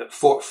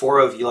four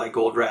of Eli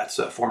Goldratt's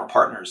former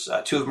partners,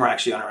 two of them are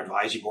actually on our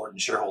advisory board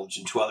and shareholders,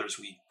 and two others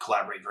we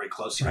collaborate very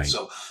closely with.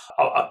 So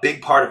a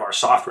big part of our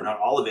software, not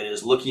all of it,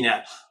 is looking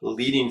at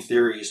leading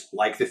theories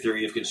like the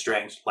theory of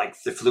constraints,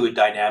 like the fluid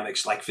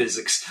dynamics, like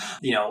physics,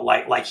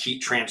 like heat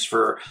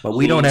transfer. But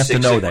we don't have to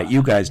know that.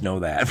 You guys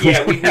know that.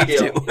 Yeah, we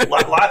do.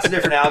 Lots of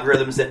different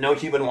algorithms that no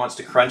human wants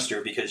to crunch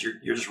through, because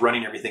you're just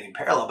running everything in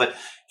parallel. But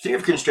theory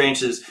of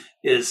constraints is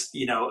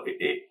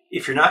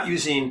if you're not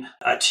using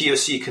a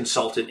TOC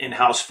consultant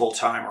in-house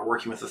full-time or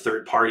working with a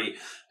third party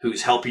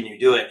who's helping you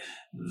do it,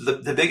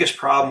 the biggest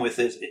problem with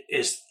it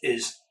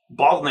is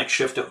bottleneck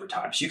shift over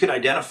time. So you can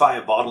identify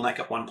a bottleneck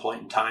at one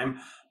point in time,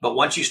 but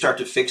once you start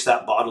to fix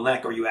that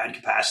bottleneck, or you add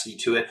capacity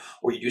to it,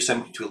 or you do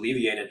something to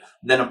alleviate it,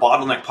 then a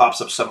bottleneck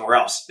pops up somewhere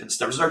else. And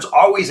there's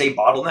always a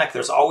bottleneck.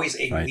 There's always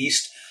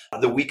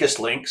the weakest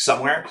link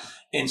somewhere.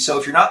 And so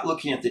if you're not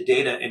looking at the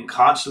data and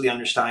constantly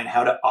understanding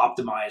how to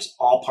optimize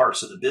all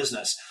parts of the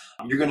business,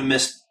 you're going to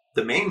miss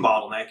the main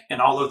bottleneck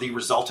and all of the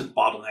resultant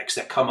bottlenecks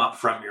that come up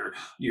from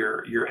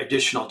your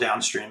additional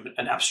downstream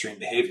and upstream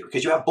behavior,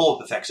 because you have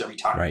bullet effects every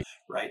time,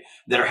 right?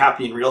 That are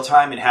happening in real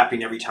time and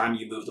happening every time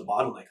you move the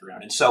bottleneck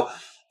around. And so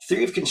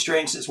theory of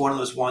constraints is one of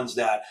those ones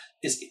that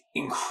is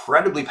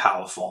incredibly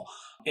powerful,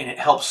 and it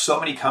helps so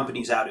many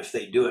companies out if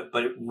they do it,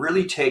 but it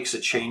really takes a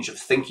change of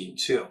thinking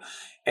too.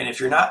 And if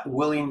you're not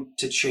willing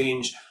to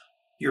change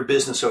your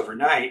business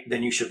overnight,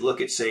 then you should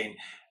look at saying,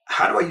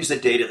 how do I use the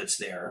data that's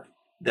there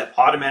that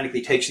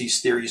automatically takes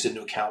these theories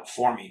into account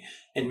for me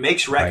and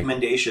makes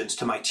recommendations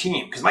to my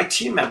team? Because my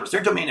team members,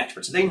 they're domain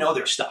experts. They know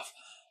their stuff,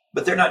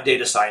 but they're not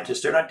data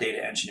scientists. They're not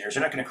data engineers.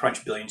 They're not going to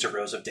crunch billions of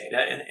rows of data.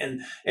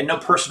 And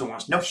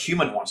no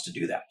human wants to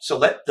do that. So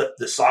let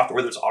the software,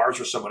 whether it's ours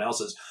or someone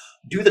else's,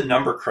 do the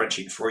number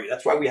crunching for you.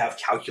 That's why we have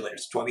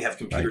calculators. That's why we have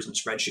computers and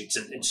spreadsheets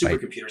and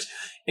supercomputers,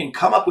 and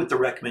come up with the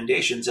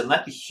recommendations, and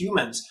let the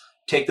humans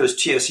take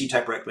those TOC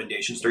type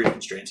recommendations, theory of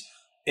constraints,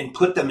 and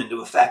put them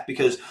into effect.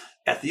 Because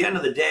at the end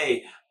of the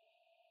day,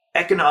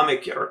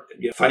 economic or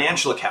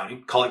financial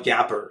accounting, call it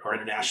GAAP or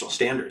international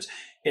standards,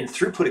 and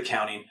throughput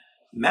accounting,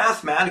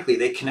 mathematically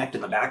they connect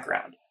in the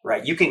background,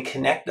 right? You can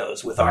connect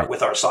those with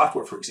our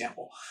software, for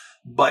example.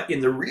 But in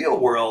the real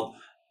world,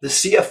 the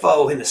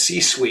CFO and the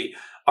C-suite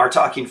are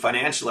talking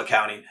financial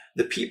accounting.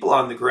 The people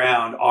on the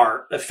ground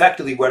are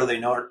effectively, whether they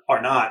know it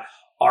or not,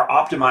 are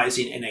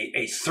optimizing in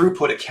a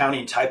throughput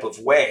accounting type of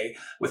way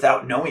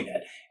without knowing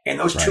it. And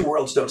those two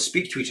worlds don't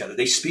speak to each other.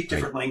 They speak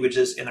different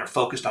languages, and they're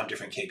focused on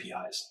different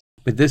KPIs.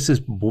 But this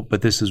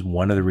is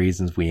one of the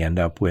reasons we end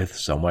up with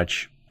so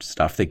much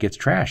stuff that gets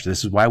trashed.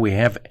 This is why we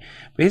have,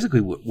 basically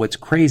what's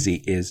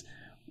crazy is,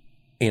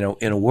 in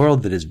a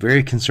world that is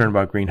very concerned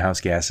about greenhouse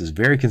gases,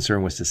 very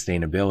concerned with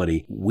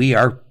sustainability, we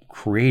are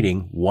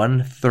creating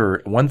one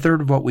third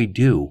of what we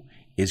do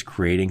is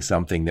creating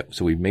something that,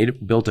 so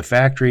we've built a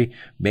factory,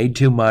 made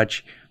too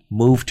much,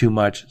 moved too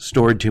much,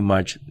 stored too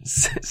much.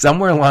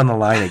 Somewhere along the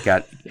line, it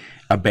got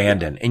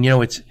abandoned. And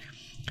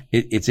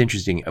it's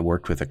interesting. I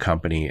worked with a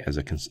company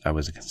I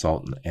was a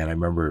consultant, and I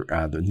remember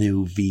the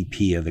new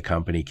VP of the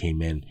company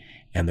came in,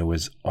 and there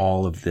was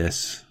all of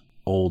this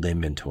old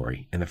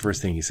inventory. And the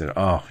first thing he said,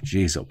 "Oh,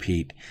 geez,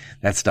 Pete,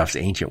 that stuff's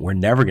ancient. We're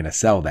never going to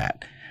sell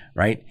that."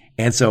 Right.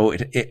 And so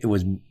it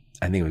was,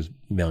 I think it was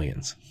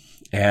millions.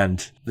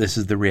 And this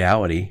is the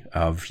reality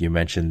of, you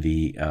mentioned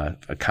the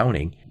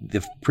accounting.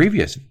 The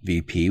previous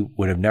VP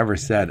would have never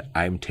said,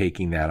 I'm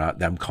taking that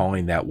out. I'm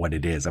calling that what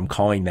it is. I'm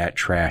calling that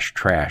trash.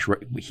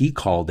 He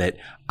called it,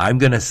 I'm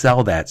going to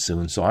sell that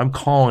soon. So I'm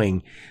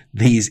calling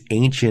these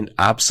ancient,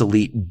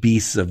 obsolete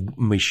beasts of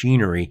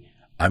machinery,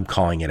 I'm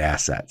calling it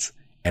assets.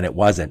 And it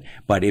wasn't.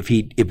 But if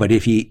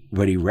he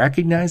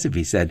recognized, if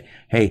he said,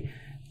 hey,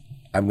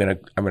 I'm going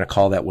to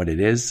call that what it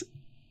is,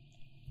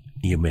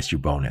 you miss your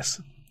bonus.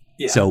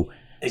 Yeah, so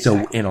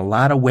in a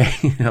lot of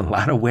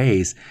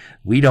ways,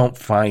 we don't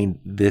find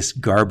this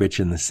garbage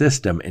in the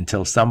system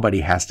until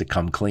somebody has to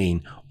come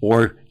clean,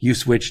 or you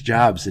switch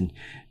jobs and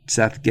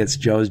Seth gets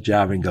Joe's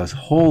job and goes,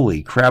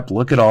 holy crap,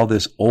 look at all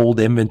this old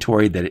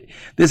inventory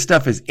this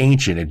stuff is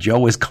ancient and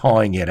Joe is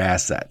calling it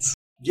assets.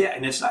 Yeah,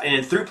 and it's not. And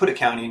in throughput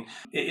accounting,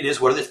 it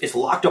is what it is. It's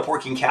locked up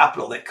working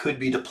capital that could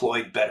be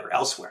deployed better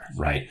elsewhere.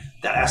 Right.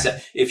 That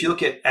asset. If you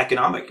look at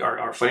economic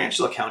or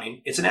financial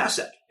accounting, it's an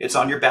asset. It's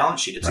on your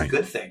balance sheet. It's a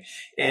good thing.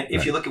 And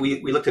if you look at,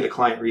 we looked at a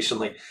client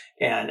recently,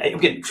 and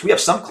again, we have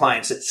some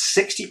clients that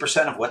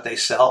 60% of what they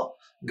sell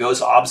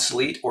goes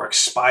obsolete or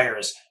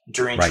expires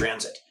during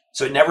transit.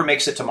 So it never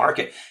makes it to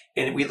market.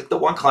 And we looked at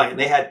one client, and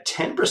they had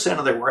 10%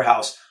 of their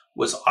warehouse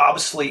was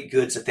obsolete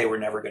goods that they were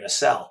never going to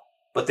sell,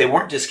 but they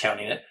weren't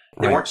discounting it.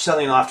 They weren't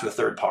selling it off to a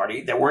third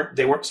party. They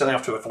weren't selling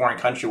off to a foreign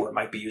country where it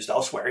might be used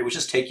elsewhere. It was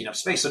just taking up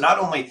space. So not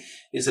only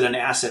is it an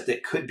asset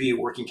that could be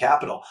working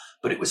capital,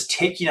 but it was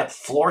taking up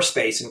floor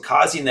space and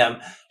causing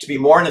them to be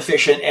more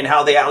inefficient in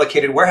how they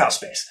allocated warehouse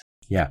space.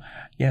 Yeah.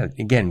 Yeah.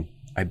 Again,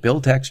 I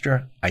built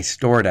extra. I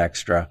stored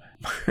extra.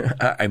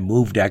 I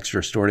moved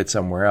extra, stored it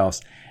somewhere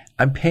else.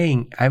 I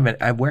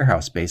have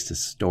warehouse space to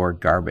store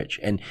garbage.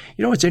 And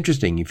you know what's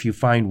interesting? If you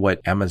find what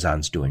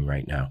Amazon's doing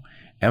right now,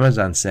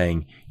 Amazon's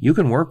saying, you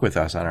can work with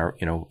us on our,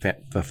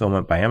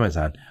 fulfillment by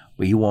Amazon,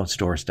 but you won't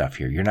store stuff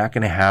here. You're not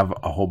going to have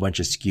a whole bunch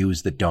of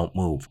SKUs that don't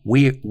move.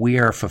 We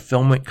are a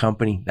fulfillment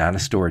company, not a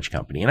storage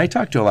company. And I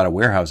talk to a lot of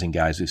warehousing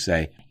guys who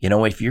say,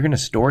 if you're going to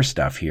store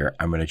stuff here,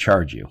 I'm going to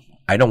charge you.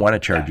 I don't want to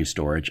charge you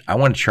storage. I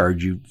want to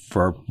charge you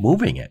for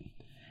moving it.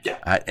 Yeah.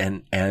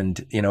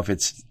 If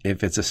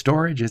it's a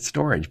storage, it's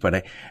storage.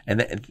 But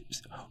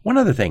one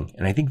other thing,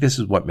 and I think this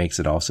is what makes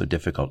it also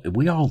difficult.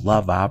 We all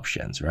love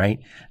options, right?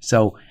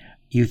 So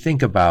you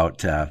think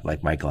about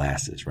like my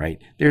glasses,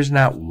 right? There's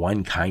not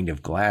one kind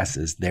of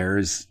glasses.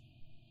 There's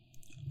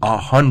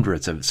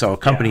hundreds of. So a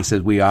company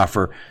says we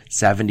offer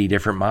 70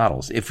 different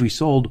models. If we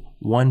sold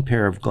one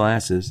pair of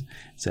glasses,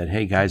 said,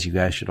 hey guys, you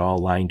guys should all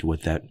align to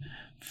what that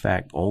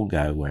fat old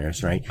guy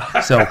wears, right?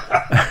 So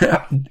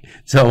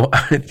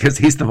because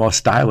he's the most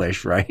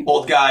stylish, right?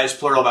 Old guys,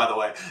 plural, by the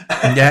way.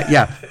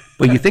 yeah.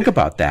 But you think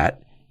about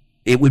that,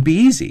 it would be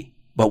easy.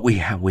 But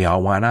we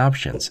all want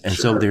options. And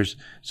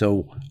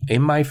so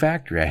in my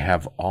factory, I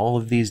have all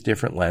of these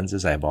different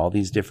lenses. I have all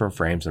these different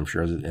frames, I'm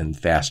sure, and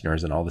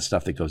fasteners and all the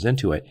stuff that goes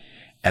into it.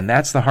 And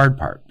that's the hard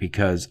part,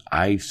 because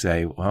I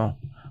say, well,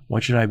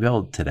 what should I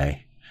build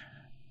today?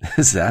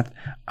 Seth,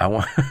 I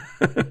want.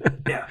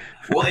 Yeah.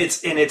 Well, and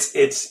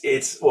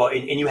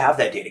you have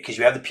that data because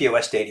you have the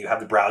POS data, you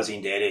have the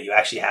browsing data, you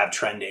actually have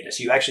trend data.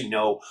 So you actually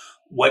know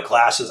what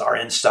glasses are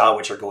in style,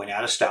 which are going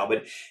out of style.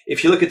 But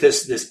if you look at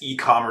this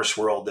e-commerce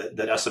world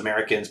that us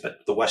Americans,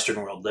 but the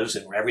Western world lives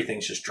in, where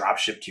everything's just drop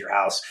shipped to your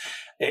house,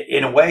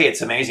 in a way,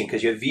 it's amazing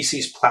because you have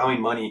VCs plowing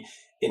money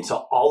into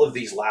all of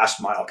these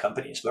last mile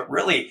companies. But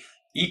really,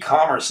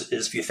 e-commerce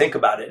is, if you think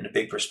about it in a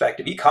big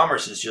perspective,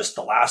 e-commerce is just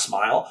the last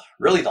mile,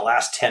 really the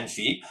last 10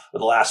 feet or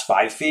the last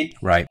 5 feet.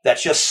 Right.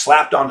 That's just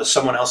slapped onto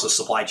someone else's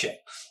supply chain.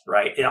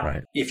 Right.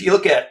 If you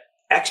look at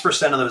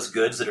X% of those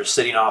goods that are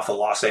sitting off of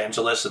Los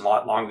Angeles and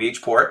Long Beach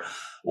port,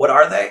 what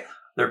are they?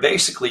 They're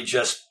basically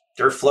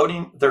they're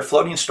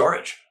floating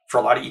storage for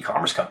a lot of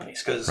e-commerce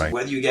companies, because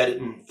whether you get it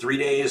in 3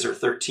 days or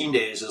 13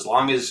 days, as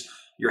long as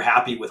you're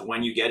happy with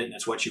when you get it and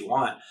it's what you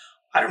want,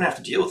 I don't have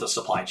to deal with the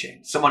supply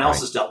chain. Someone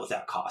else has dealt with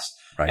that cost.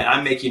 Right. And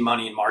I'm making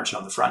money and margin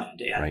on the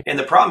front end. And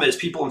the problem is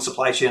people in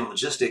supply chain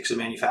logistics and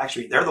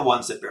manufacturing, they're the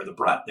ones that bear the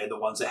brunt. They're the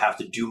ones that have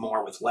to do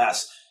more with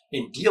less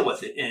and deal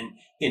with it. And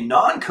in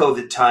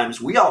non-COVID times,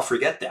 we all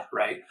forget that,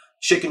 right?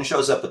 Chicken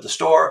shows up at the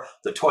store,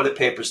 the toilet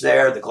paper's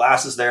there, the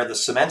glass is there, the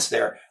cement's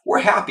there. We're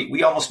happy.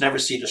 We almost never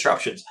see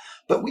disruptions.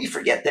 But we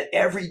forget that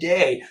every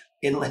day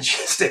in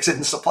logistics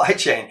and supply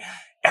chain,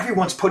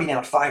 everyone's putting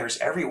out fires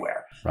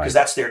everywhere because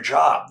that's their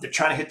job. They're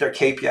trying to hit their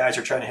KPIs,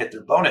 they're trying to hit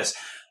their bonus.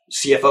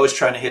 CFO is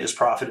trying to hit his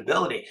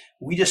profitability.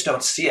 We just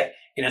don't see it.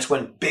 And it's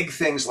when big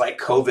things like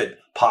COVID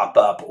pop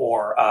up,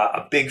 or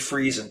a big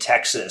freeze in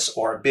Texas,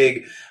 or a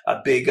big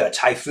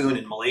typhoon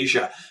in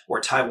Malaysia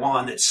or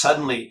Taiwan, that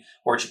suddenly,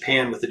 or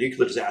Japan with the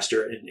nuclear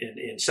disaster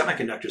in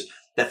semiconductors,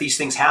 that these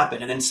things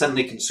happen. And then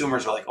suddenly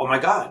consumers are like, oh my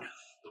God,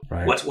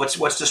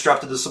 what's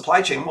disrupted the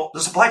supply chain? Well,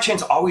 the supply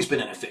chain's always been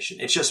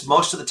inefficient. It's just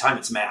most of the time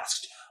it's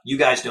masked. You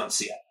guys don't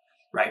see it,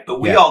 right? But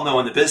we all know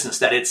in the business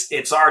that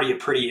it's already a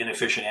pretty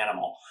inefficient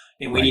animal,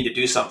 and we need to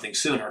do something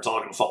soon or it's all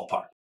going to fall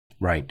apart.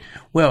 Right.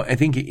 Well, I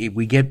think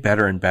we get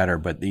better and better,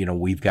 but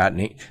we've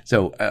gotten it.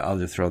 So I'll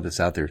just throw this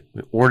out there.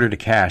 Order to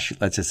cash.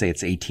 Let's just say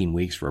it's 18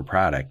 weeks for a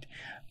product.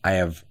 I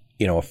have,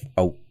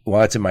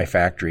 while it's in my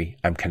factory,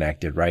 I'm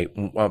connected, right?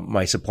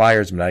 My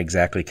suppliers, I'm not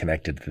exactly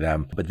connected to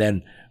them, but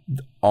then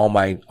all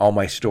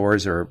my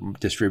stores or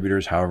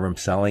distributors, however I'm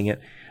selling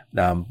it,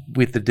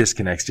 with the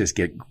disconnects just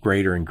get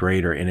greater and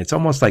greater. And it's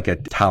almost like a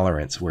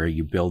tolerance where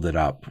you build it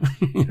up.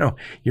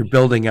 You're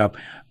building up.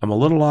 I'm a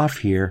little off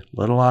here,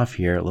 little off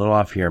here, a little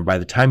off here. And by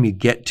the time you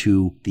get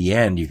to the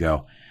end, you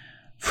go,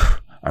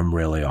 I'm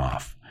really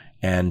off.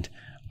 And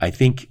I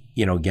think,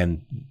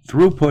 again,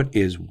 throughput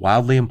is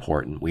wildly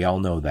important. We all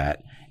know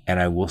that. And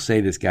I will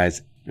say this,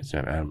 guys,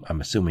 I'm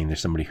assuming there's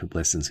somebody who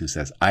listens who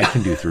says, I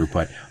can do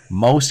throughput.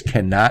 Most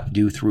cannot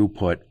do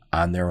throughput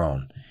on their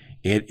own.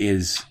 It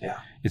is,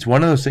 It's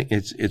one of those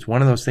things. It's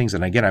one of those things.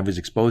 And again, I was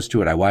exposed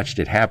to it. I watched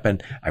it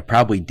happen. I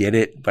probably did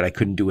it, but I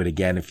couldn't do it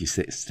again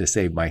to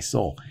save my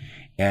soul.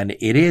 And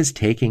it is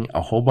taking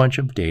a whole bunch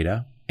of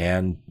data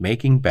and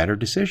making better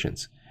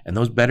decisions. And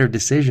those better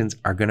decisions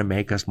are going to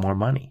make us more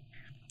money.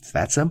 It's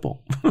that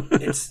simple.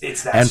 It's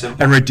that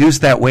simple. And reduce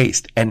that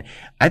waste. And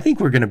I think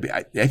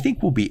I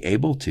think we'll be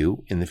able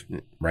to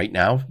right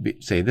now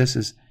say this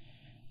is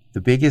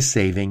the biggest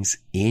savings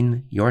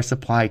in your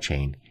supply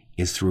chain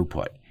is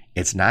throughput.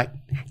 It's not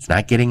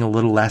getting a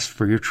little less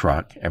for your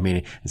truck. I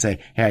mean, say,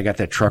 hey, I got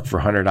that truck for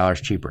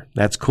 $100 cheaper.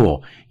 That's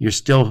cool. You're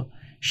still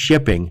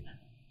shipping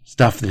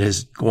stuff that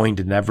is going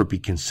to never be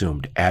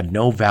consumed, add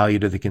no value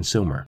to the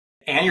consumer.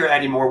 And you're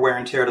adding more wear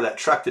and tear to that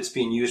truck that's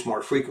being used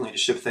more frequently to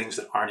ship things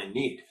that aren't in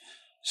need.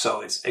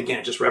 So it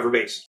just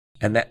reverberates.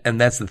 And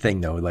that's the thing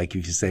though, like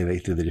if you say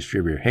through the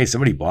distributor, hey,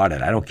 somebody bought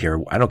it. I don't care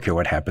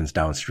what happens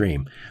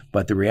downstream.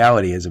 But the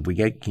reality is if we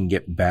can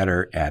get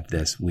better at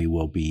this, we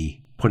will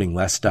be putting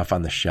less stuff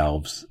on the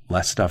shelves,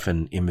 less stuff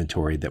in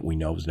inventory that we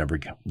know is never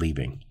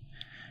leaving.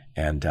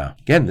 And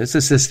again, this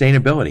is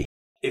sustainability.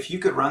 If you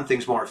could run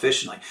things more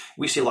efficiently,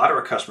 we see a lot of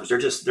our customers, they're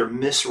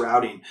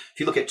misrouting. If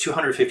you look at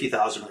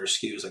 250,000 of their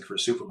SKUs, like for a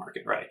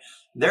supermarket, right?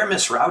 They're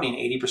misrouting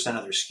 80%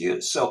 of their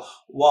SKUs. So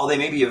while they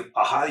may be a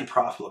highly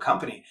profitable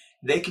company,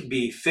 they could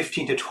be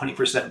 15 to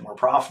 20% more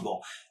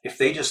profitable if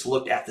they just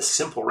looked at the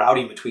simple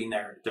routing between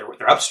their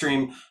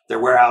upstream, their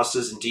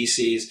warehouses and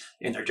DCs,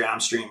 and their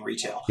downstream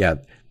retail. Yeah.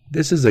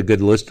 This is a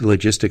good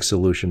logistics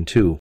solution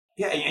too.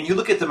 Yeah, and you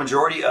look at the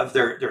majority of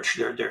their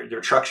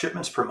truck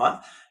shipments per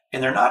month,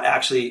 and they're not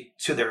actually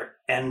to their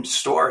end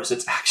stores.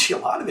 It's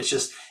actually a lot of it's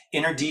just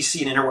inner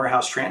DC and inner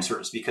warehouse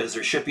transfers because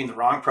they're shipping the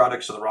wrong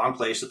products to the wrong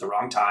place at the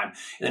wrong time,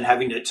 and then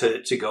having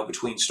to go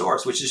between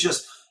stores, which is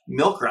just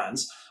milk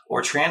runs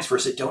or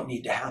transfers that don't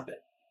need to happen.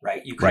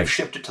 Right? You could have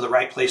shipped it to the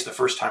right place the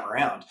first time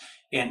around,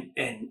 and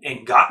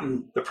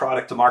gotten the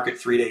product to market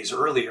 3 days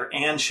earlier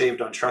and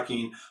shaved on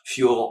trucking,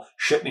 fuel,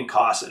 shipping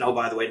costs, and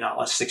by the way, not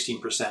less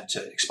 16%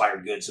 to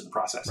expired goods in the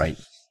process. Right.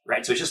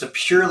 So it's just a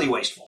purely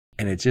wasteful.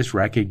 And it's just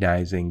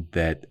recognizing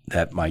that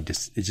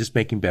it's just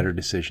making better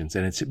decisions.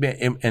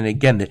 And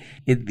again,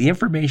 the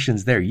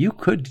information's there. You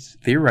could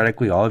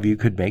theoretically, all of you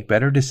could make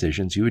better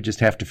decisions. You would just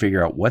have to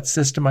figure out what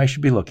system I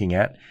should be looking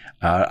at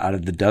out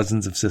of the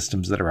dozens of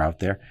systems that are out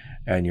there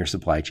in your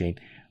supply chain.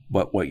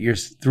 But what your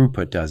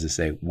throughput does is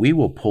say, we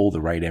will pull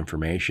the right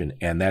information.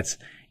 And it's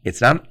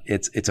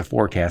a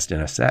forecast in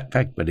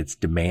effect, but it's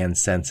demand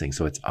sensing.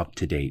 So it's up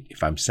to date.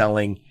 If I'm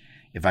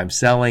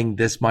selling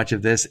this much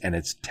of this and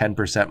it's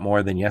 10%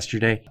 more than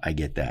yesterday, I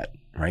get that,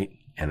 right?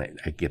 And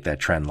I get that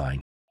trend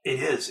line. It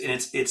is. And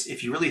it's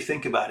if you really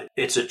think about it,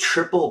 it's a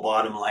triple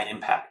bottom line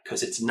impact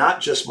because it's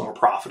not just more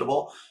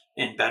profitable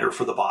and better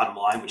for the bottom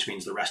line, which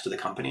means the rest of the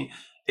company.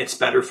 It's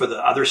better for the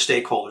other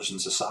stakeholders in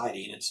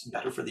society, and it's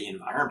better for the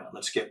environment.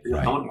 Let's get real.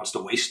 Right. No one wants to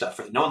waste stuff.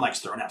 No one likes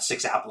throwing out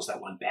 6 apples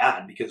that went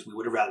bad because we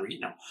would have rather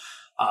eaten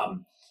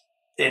them.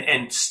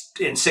 And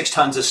 6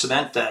 tons of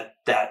cement that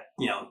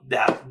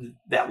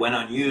went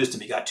unused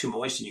and it got too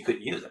moist and you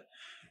couldn't use it,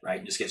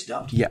 right? It just gets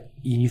dumped. Yeah.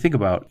 You think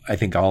about, I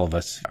think all of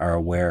us are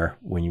aware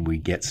when we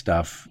get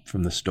stuff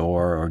from the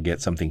store or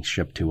get something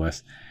shipped to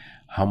us,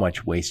 how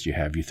much waste you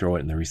have. You throw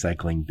it in the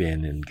recycling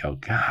bin and go,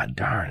 God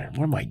darn it,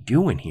 what am I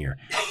doing here?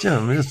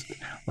 Just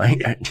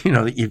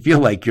you feel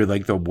like you're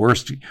like the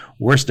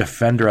worst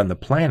offender on the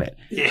planet.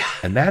 Yeah.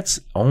 And that's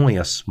only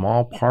a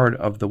small part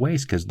of the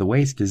waste because the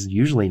waste is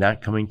usually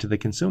not coming to the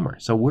consumer.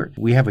 So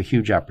we have a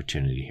huge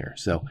opportunity here.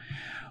 So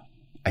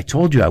I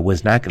told you I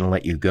was not going to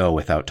let you go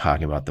without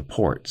talking about the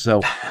port.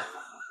 So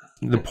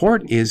the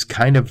port is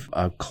kind of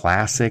a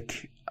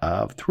classic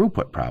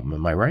throughput problem.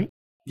 Am I right?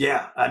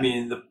 Yeah, I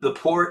mean, the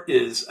port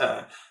is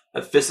a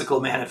physical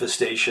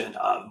manifestation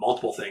of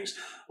multiple things.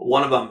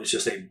 One of them is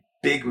just a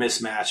big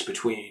mismatch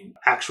between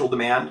actual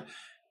demand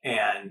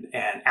and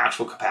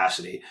actual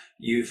capacity.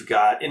 You've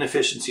got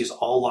inefficiencies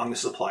all along the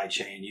supply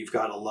chain. You've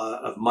got a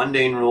lot of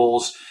mundane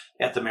rules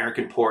at the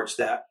American ports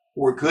that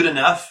were good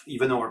enough,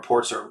 even though our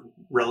ports are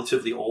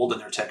relatively old in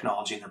their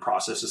technology and their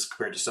processes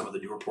compared to some of the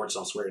newer ports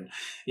elsewhere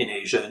in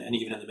Asia and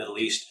even in the Middle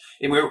East.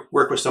 And we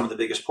work with some of the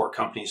biggest port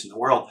companies in the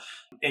world.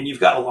 And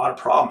you've got a lot of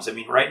problems. I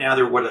mean, right now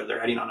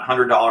they're adding on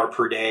 $100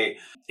 per day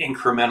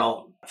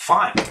incremental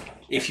fine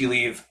if you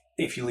leave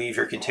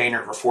your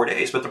container for 4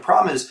 days. But the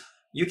problem is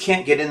you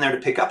can't get in there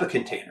to pick up a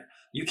container.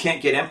 You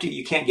can't get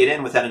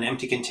in without an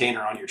empty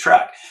container on your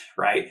truck,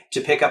 right?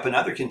 To pick up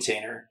another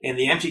container. And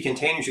the empty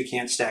containers, you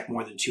can't stack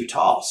more than 2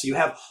 tall. So you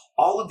have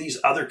all of these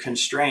other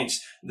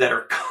constraints that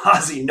are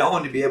causing no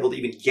one to be able to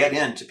even get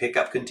in to pick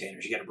up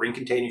containers. You got to bring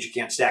containers. You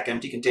can't stack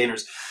empty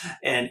containers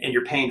and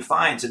you're paying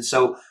fines. And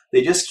so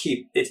they just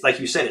it's like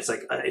you said, it's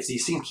like,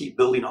 these things keep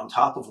building on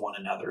top of one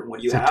another. And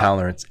what it's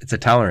a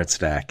tolerance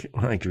stack,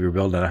 like if you're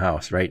building a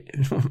house, right?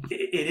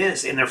 It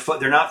is. And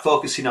they're not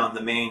focusing on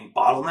the main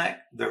bottleneck.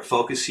 They're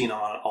focusing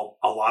on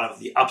a lot of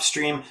the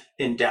upstream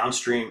and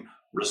downstream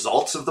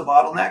results of the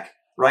bottleneck,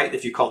 right?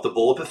 If you call it the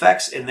bullwhip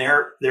effects, and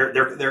they're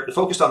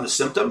focused on the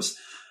symptoms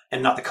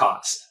and not the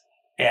cause.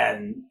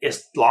 And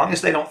as long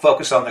as they don't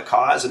focus on the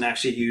cause and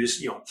actually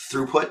use,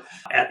 throughput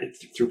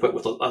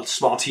with a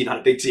small t, not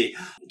a big T,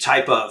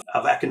 type of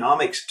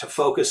economics to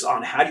focus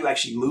on how do you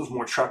actually move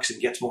more trucks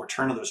and get more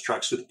turn of those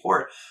trucks through the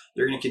port,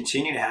 they're going to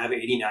continue to have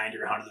 80, 90,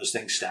 or 100 of those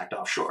things stacked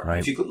offshore. Right.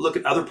 If you look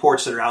at other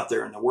ports that are out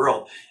there in the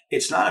world,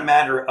 it's not a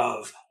matter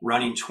of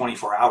running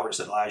 24 hours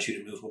that allows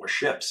you to move more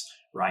ships,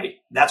 right?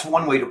 That's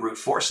one way to brute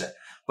force it.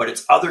 But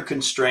it's other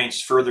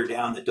constraints further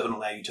down that don't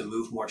allow you to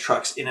move more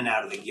trucks in and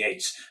out of the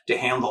gates, to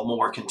handle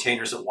more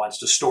containers at once,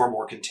 to store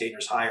more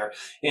containers higher,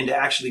 and to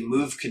actually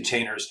move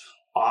containers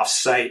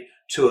off-site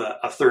to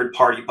a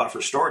third-party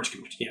buffer storage.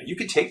 You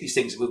could take these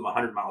things and move them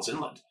 100 miles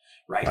inland,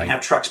 right? And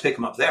have trucks pick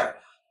them up there.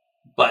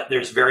 But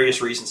there's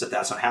various reasons that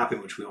that's not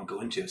happening, which we won't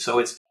go into. So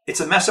it's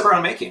a mess of our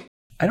own making.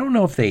 I don't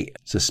know if they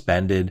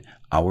suspended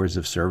hours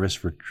of service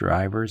for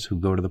drivers who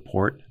go to the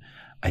port.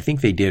 I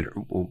think they did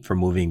for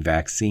moving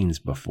vaccines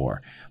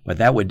before, but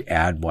that would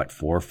add 4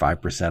 or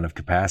 5% of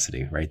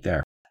capacity right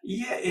there.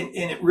 Yeah,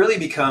 and it really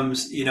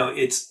becomes,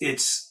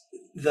 it's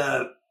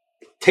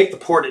take the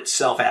port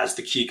itself as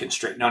the key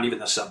constraint, not even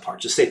the subpart.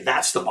 Just say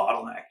that's the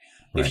bottleneck.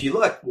 Right. If you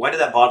look, why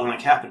did that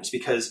bottleneck happen? It's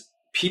because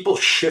people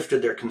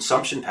shifted their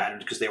consumption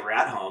patterns because they were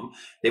at home.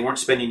 They weren't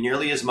spending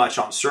nearly as much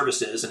on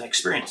services and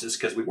experiences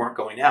because we weren't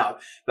going out,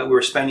 but we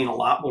were spending a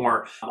lot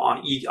more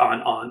on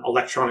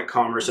electronic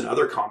commerce and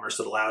other commerce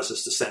that allows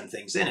us to send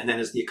things in. And then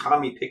as the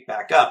economy picked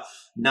back up,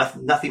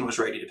 nothing was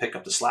ready to pick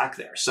up the slack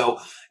there. So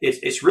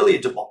it's really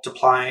a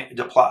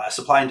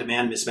supply and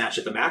demand mismatch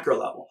at the macro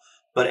level.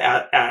 But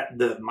at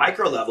the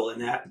micro level, in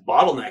that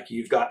bottleneck,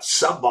 you've got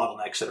sub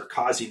bottlenecks that are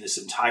causing this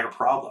entire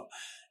problem.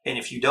 And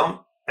if you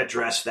don't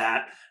address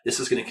that, this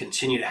is going to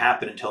continue to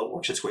happen until it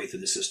works its way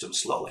through the system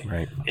slowly.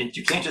 Right. And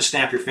you can't just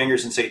snap your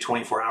fingers and say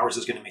 24 hours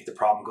is going to make the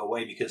problem go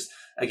away, because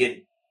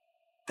again,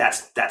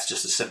 that's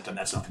just a symptom.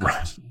 That's not the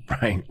cause.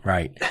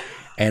 Right.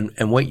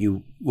 And what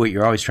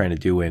you're always trying to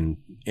do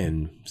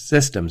in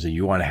systems, and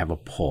you want to have a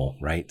pull,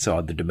 right?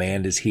 So the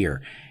demand is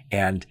here,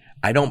 and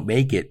I don't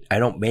make it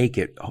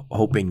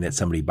hoping that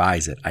somebody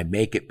buys it. I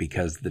make it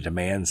because the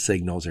demand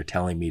signals are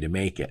telling me to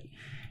make it.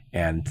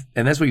 And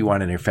that's what you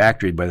want in your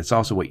factory, but it's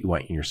also what you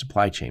want in your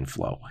supply chain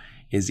flow.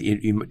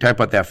 You talk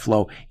about that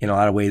flow. In a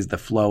lot of ways, the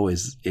flow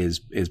is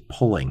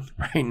pulling,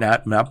 right?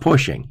 Not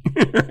pushing.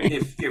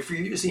 If you're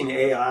using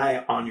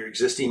AI on your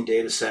existing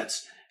data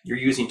sets, you're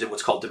using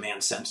what's called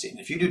demand sensing.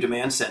 If you do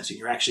demand sensing,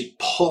 you're actually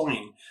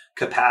pulling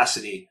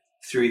capacity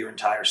through your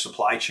entire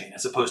supply chain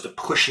as opposed to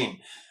pushing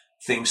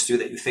things through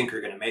that you think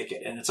are going to make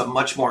it. And it's a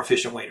much more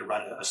efficient way to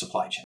run a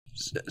supply chain.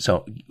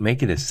 So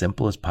make it as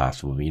simple as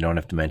possible. You don't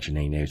have to mention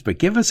any names, but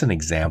give us an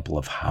example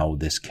of how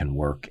this can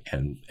work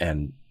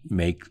and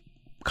make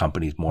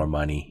companies more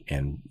money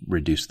and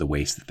reduce the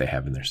waste that they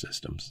have in their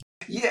systems.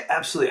 Yeah,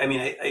 absolutely. I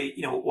mean,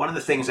 one of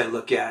the things I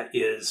look at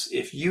is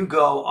if you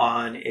go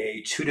on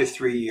a 2 to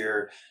 3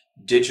 year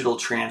digital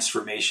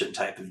transformation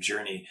type of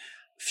journey,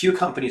 few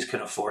companies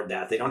can afford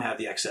that. They don't have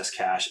the excess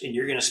cash, and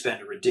you're going to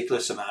spend a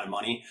ridiculous amount of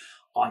money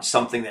on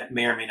something that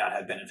may or may not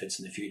have benefits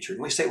in the future.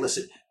 And we say,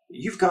 listen,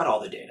 you've got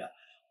all the data.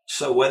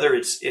 So whether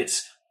it's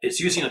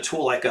using a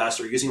tool like us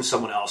or using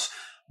someone else,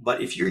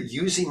 but if you're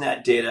using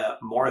that data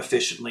more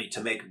efficiently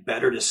to make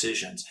better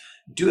decisions,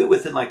 do it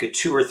within like a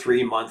 2 or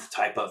 3 month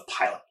type of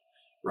pilot,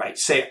 right?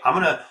 Say, I'm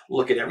going to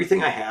look at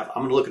everything I have.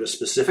 I'm going to look at a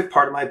specific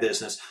part of my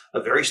business,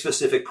 a very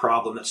specific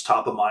problem that's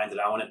top of mind that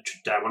I want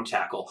to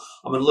tackle.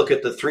 I'm going to look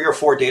at the 3 or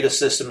 4 data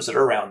systems that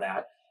are around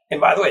that. And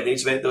by the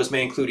way, those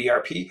may include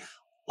ERP.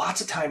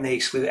 Lots of time they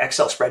exclude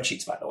Excel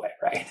spreadsheets, by the way,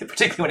 right?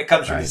 Particularly when it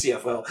comes from the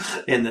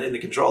CFO and the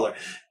controller.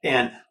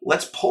 And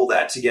let's pull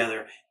that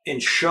together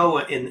and show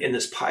in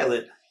this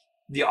pilot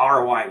the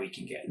ROI we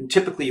can get. And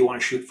typically you want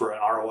to shoot for an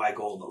ROI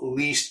goal of at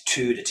least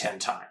 2 to 10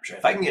 times, right?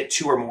 If I can get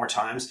 2 or more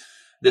times,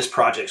 this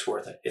project's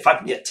worth it. If I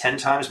can get 10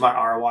 times my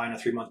ROI in a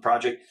 3-month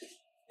project,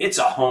 it's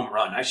a home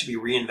run. I should be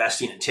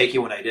reinvesting and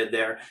taking what I did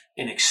there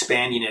and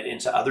expanding it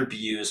into other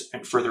BUs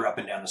and further up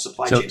and down the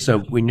supply chain. So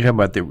when you talk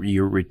about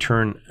your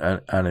return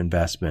on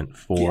investment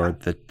for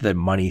the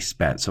money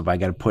spent, so if I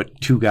got to put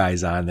 2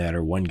 guys on that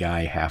or 1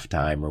 guy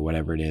half-time or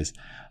whatever it is,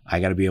 I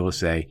got to be able to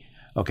say,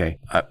 okay,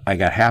 I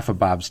got half of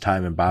Bob's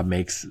time and Bob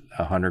makes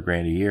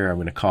 $100,000 a year. I'm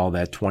going to call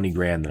that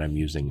 $20,000 that I'm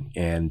using.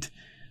 And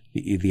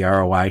the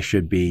ROI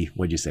should be,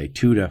 what'd you say,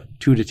 2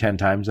 to 10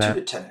 times that?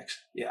 2 to 10x.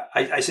 Yeah,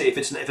 I say if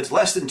it's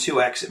less than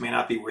 2x, it may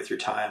not be worth your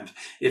time.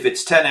 If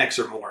it's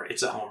 10x or more,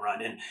 it's a home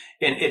run. And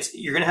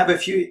you're going to have a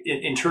few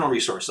internal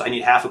resources. I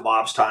need half of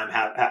Bob's time,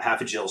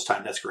 half of Jill's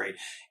time. That's great.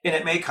 And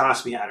it may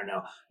cost me, I don't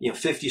know, $50,000,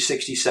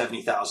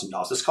 $60,000, $70,000.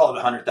 Let's call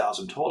it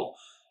 $100,000 total.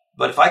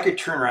 But if I could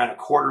turn around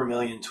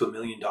 $250,000 to $1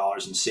 million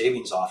in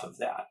savings off of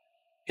that,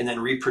 and then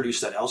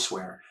reproduce that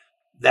elsewhere,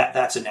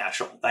 that's a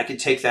natural. I could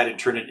take that and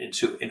turn it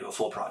into a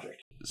full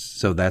project.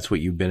 So that's what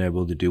you've been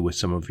able to do with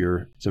some of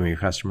your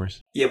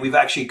customers? Yeah, we've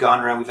actually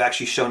gone around. We've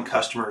actually shown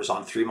customers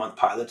on 3-month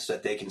pilots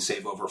that they can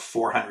save over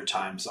 400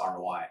 times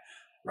ROI,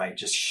 right?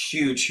 Just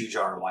huge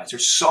ROIs.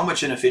 There's so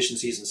much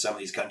inefficiencies in some of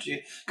these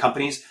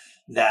companies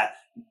that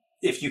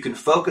if you can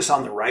focus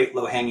on the right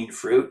low-hanging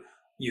fruit,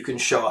 you can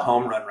show a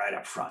home run right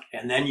up front.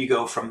 And then you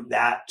go from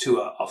that to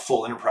a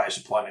full enterprise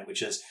deployment,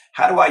 which is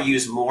how do I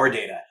use more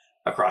data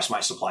across my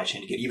supply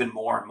chain to get even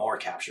more and more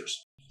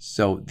captures?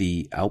 So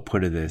the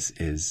output of this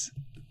is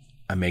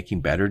I'm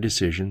making better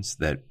decisions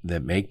that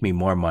make me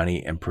more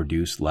money and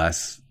produce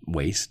less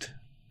waste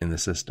in the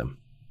system.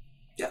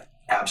 Yeah,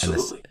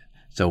 absolutely.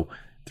 So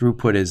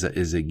throughput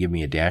is it give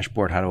me a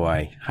dashboard? How do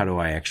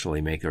I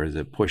actually make, or is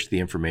it push the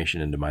information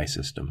into my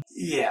system?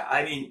 Yeah,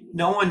 I mean,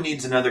 no one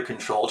needs another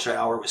control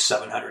tower with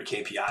 700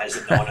 KPIs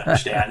that no one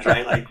understands,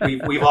 right? Like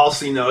we've all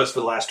seen those for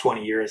the last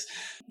 20 years.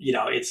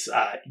 It's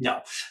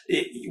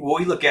what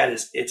we look at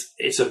is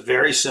it's a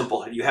very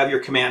simple. You have your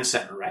command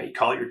center, right? You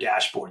call it your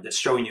dashboard that's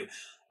showing you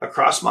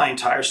across my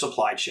entire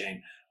supply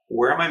chain,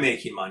 where am I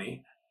making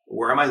money?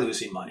 Where am I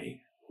losing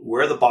money?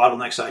 Where are the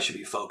bottlenecks I should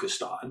be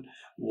focused on?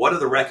 What are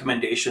the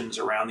recommendations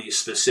around these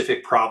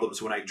specific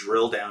problems when I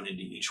drill down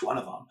into each one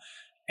of them?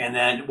 And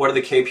then what are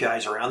the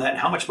KPIs around that? And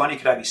how much money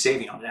could I be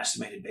saving on an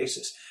estimated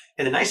basis?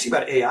 And the nice thing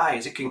about AI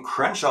is it can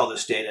crunch all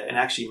this data and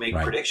actually make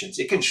predictions.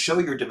 It can show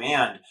your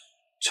demand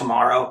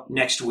tomorrow,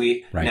 next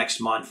week, next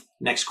month,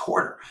 next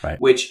quarter,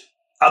 which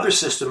other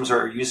systems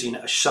are using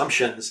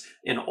assumptions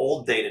in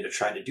old data to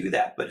try to do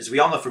that. But as we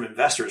all know from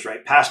investors,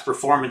 right, past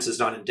performance is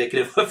not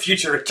indicative of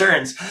future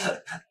returns.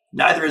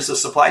 Neither is the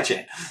supply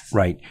chain.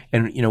 Right.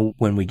 And,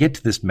 when we get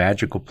to this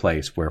magical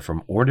place where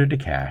from order to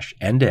cash,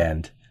 end to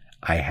end,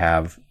 I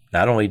have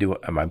not only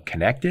am I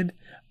connected,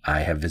 I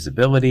have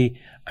visibility,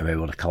 I'm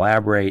able to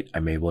collaborate,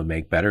 I'm able to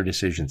make better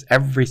decisions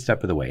every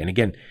step of the way. And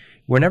again,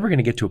 we're never going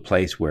to get to a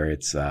place where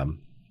it's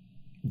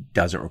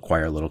doesn't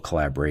require a little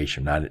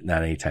collaboration,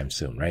 not anytime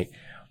soon, right?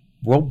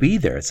 We'll be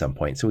there at some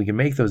point, so we can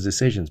make those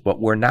decisions, but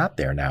we're not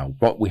there now.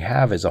 What we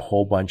have is a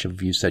whole bunch of,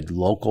 you said,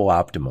 local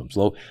optimums.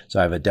 So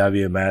I have a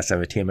WMS, I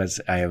have a TMS,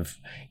 I have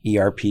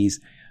ERPs.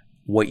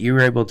 What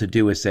you're able to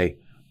do is say,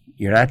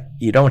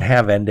 you don't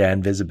have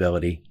end-to-end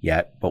visibility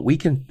yet, but we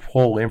can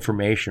pull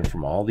information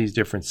from all these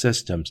different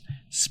systems,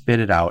 spit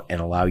it out,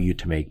 and allow you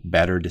to make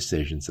better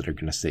decisions that are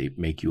going to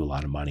make you a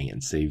lot of money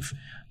and save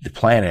the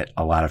planet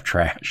a lot of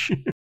trash.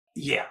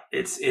 Yeah,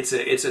 it's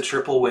a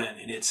triple win,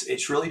 and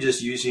it's really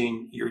just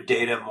using your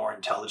data more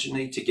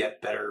intelligently to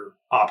get better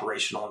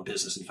operational and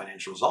business and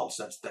financial results.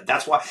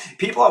 That's why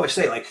people always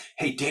say, like,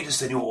 hey, data's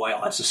the new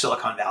oil. That's the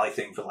Silicon Valley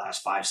thing for the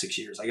last 5-6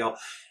 years. I go,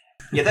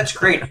 yeah, that's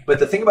great. But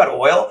the thing about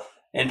oil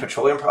and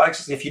petroleum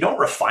products is if you don't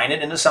refine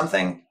it into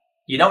something,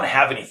 you don't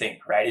have anything,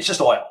 right? It's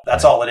just oil.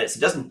 That's all it is. It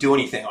doesn't do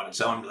anything on its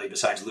own, really,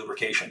 besides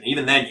lubrication. And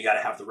even then, you got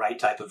to have the right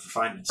type of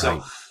refinement.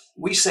 So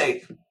we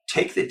say,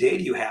 take the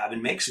data you have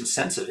and make some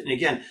sense of it. And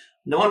again,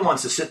 no one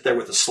wants to sit there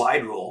with a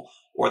slide rule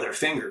or their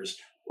fingers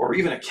or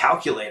even a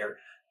calculator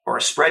or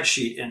a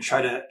spreadsheet and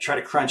try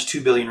to crunch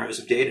 2 billion rows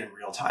of data in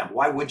real time.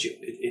 Why would you?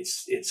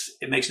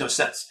 It makes no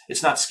sense.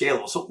 It's not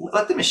scalable. So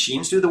let the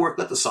machines do the work,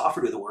 let the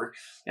software do the work,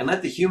 and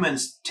let the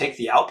humans take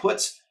the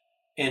outputs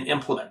and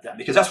implement them,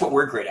 because that's what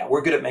we're great at.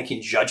 We're good at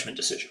making judgment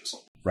decisions.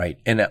 Right.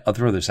 And I'll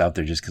throw this out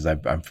there just because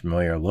I'm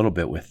familiar a little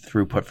bit with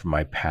throughput from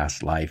my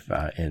past life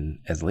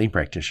as a lean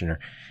practitioner.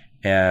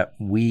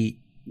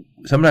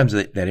 Sometimes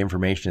that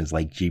information is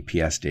like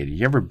GPS data.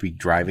 You ever be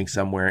driving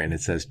somewhere and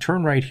it says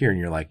turn right here, and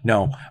you're like,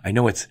 no, I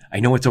know it's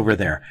over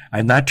there.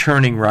 I'm not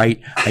turning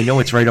right. I know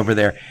it's right over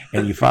there.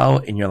 And you follow,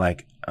 and you're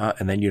like,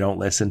 and then you don't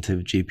listen to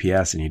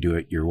GPS and you do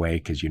it your way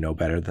because you know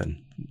better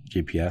than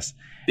GPS.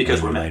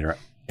 Because we're later.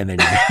 And then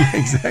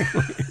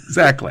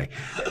exactly.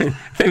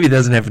 Maybe it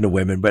doesn't happen to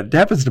women, but it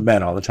happens to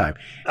men all the time.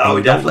 Oh,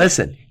 you don't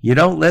listen. You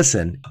don't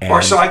listen.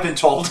 Or so I've been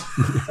told.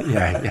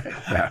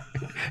 Yeah.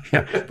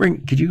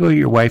 Could you go to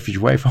your wife? Is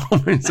your wife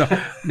home?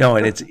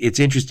 And it's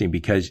interesting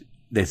because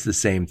it's the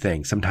same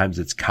thing. Sometimes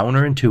it's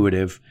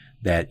counterintuitive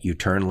that you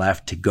turn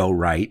left to go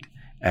right,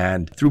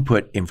 and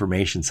throughput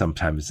information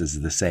sometimes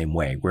is the same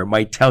way, where it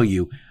might tell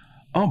you,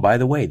 oh, by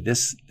the way,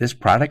 this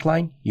product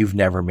line, you've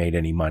never made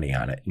any money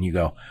on it. And you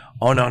go,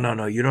 oh,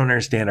 no, you don't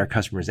understand. Our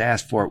customers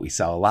ask for it. We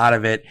sell a lot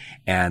of it.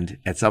 And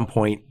at some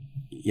point,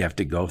 you have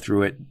to go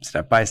through it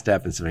step by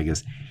step. And somebody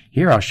goes,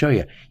 here, I'll show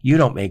you. You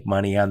don't make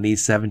money on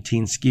these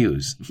 17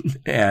 SKUs.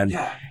 And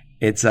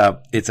it's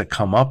a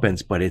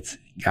comeuppance, but it's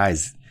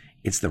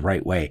the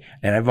right way.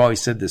 And I've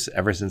always said this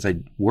ever since I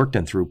worked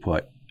in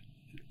throughput,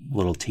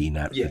 little t,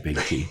 not the big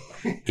T,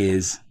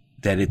 is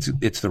that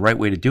it's the right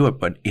way to do it,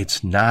 but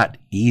it's not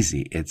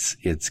easy.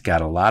 It's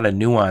got a lot of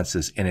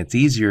nuances, and it's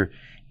easier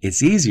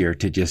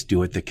to just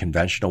do it the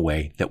conventional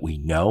way that we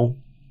know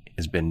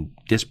has been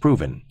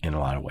disproven in a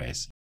lot of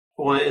ways.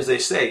 Well, as they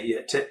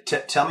say,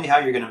 tell me how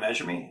you're going to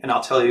measure me, and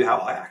I'll tell you how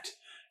I'll act,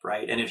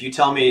 right? And if you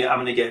tell me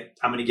I'm going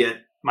to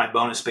get my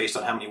bonus based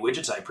on how many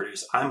widgets I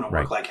produce, I'm going to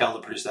work like hell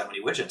to produce that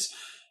many widgets.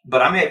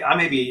 But I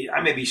may be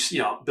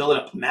building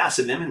up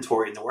massive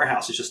inventory in the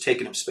warehouse. It's just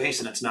taking up space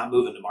and it's not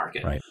moving to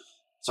market. Right.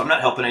 So I'm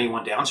not helping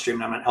anyone downstream,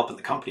 and I'm not helping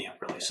the company out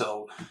really.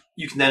 So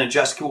you can then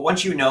adjust.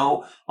 Once you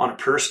know on a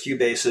per SKU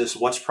basis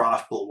what's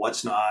profitable,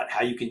 what's not,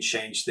 how you can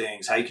change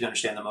things, how you can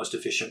understand the most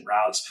efficient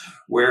routes,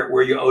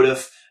 where your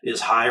OTIF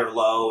is high or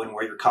low, and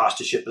where your cost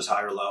to ship is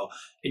high or low,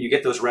 and you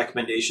get those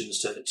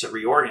recommendations to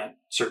reorient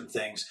certain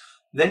things.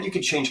 then you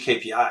could change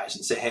KPIs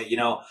and say, hey,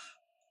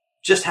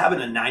 just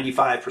having a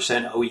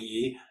 95%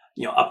 OEE,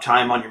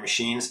 uptime on your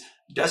machines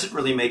doesn't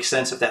really make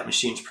sense if that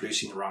machine's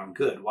producing the wrong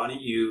good. Why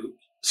don't you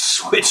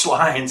switch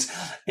lines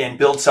and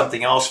build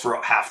something else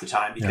for half the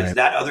time? Because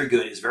that other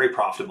good is very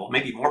profitable,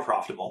 maybe more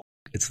profitable.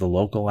 It's the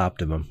local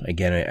optimum.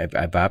 Again,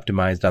 I've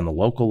optimized on the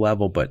local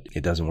level, but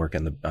it doesn't work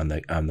on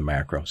the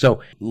macro.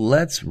 So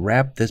let's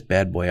wrap this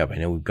bad boy up. I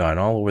know we've gone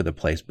all over the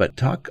place, but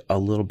talk a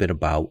little bit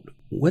about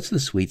what's the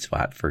sweet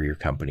spot for your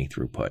company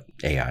throughput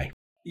AI.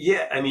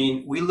 Yeah, I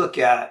mean, we look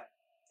at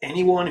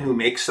anyone who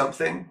makes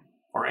something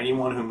or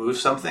anyone who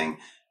moves something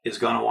is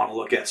going to want to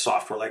look at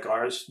software like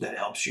ours that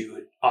helps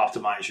you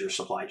optimize your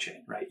supply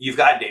chain, right? You've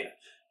got data.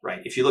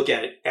 Right. If you look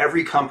at it,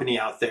 every company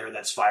out there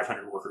that's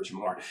 500 workers or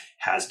more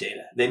has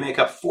data. They make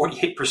up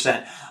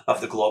 48%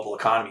 of the global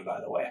economy,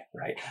 by the way,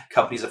 right?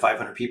 Companies of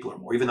 500 people or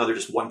more, even though they're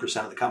just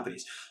 1% of the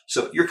companies.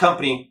 So your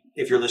company,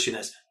 if you're listening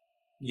to this,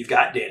 you've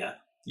got data,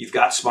 you've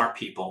got smart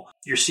people.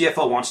 Your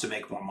CFO wants to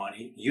make more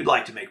money. You'd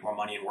like to make more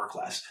money and work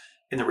less.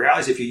 And the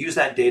reality is if you use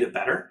that data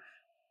better,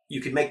 you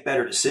can make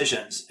better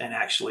decisions and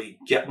actually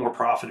get more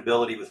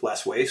profitability with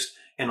less waste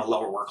and a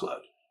lower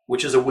workload,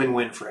 which is a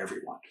win-win for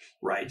everyone,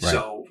 right?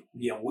 So,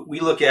 we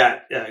look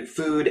at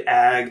food,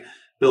 ag,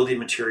 building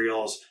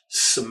materials,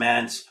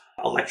 cement,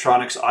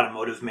 electronics,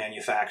 automotive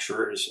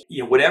manufacturers,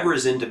 whatever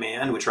is in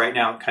demand, which right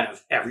now kind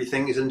of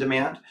everything is in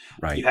demand.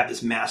 Right. You have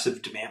this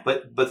massive demand,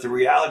 but the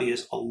reality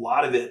is a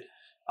lot of it,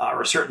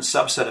 or a certain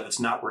subset of it's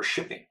not worth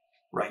shipping,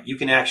 right? You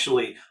can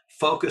actually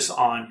focus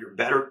on your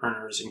better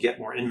earners and get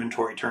more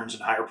inventory turns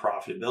and higher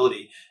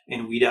profitability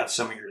and weed out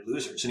some of your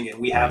losers. And again,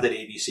 we have that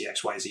ABC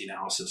XYZ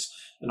analysis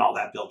and all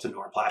that built into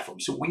our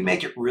platform. So we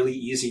make it really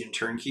easy and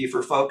turnkey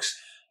for folks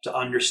to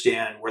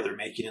understand where they're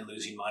making and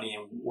losing money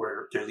and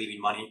where they're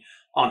leaving money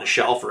on the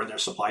shelf or in their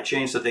supply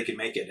chain so that they can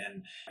make it.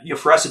 And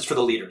for us, it's for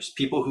the leaders,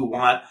 people who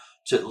want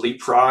to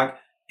leapfrog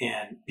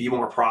and be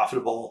more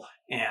profitable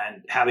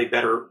and have a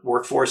better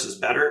workforce is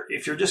better.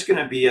 If you're just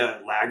going to be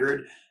a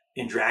laggard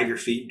and drag your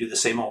feet and do the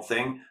same old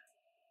thing,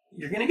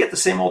 you're going to get the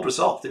same old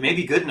result. It may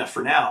be good enough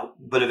for now,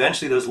 but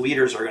eventually those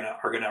leaders are going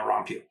to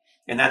romp you.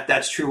 And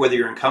that's true whether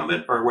you're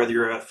incumbent or whether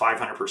you're a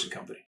 500 person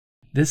company.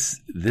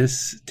 This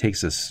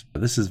takes us,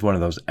 this is one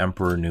of those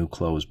emperor new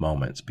clothes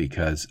moments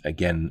because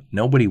again,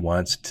 nobody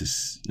wants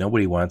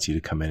you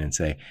to come in and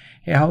say,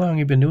 hey, how long have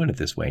you been doing it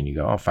this way? And you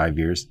go, 5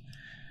 years.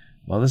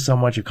 Well, this is how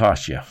much it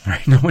costs you,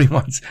 right? Nobody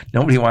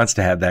wants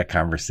to have that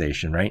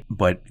conversation, right?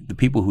 But the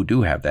people who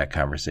do have that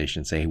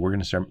conversation say, hey,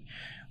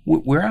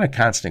 we're on a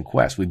constant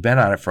quest. We've been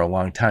on it for a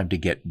long time to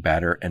get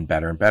better and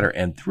better and better.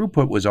 And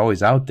throughput was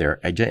always out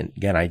there. I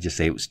just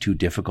say it was too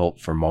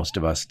difficult for most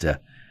of us to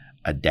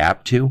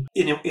adapt to.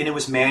 And it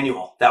was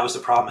manual. That was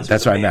the problem.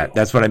 That's what I meant.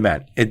 That's what I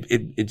meant.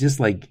 It just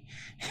like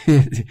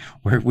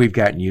we've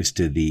gotten used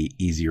to the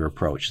easier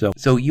approach.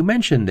 So you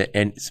mentioned that,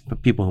 and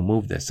people who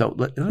move this. So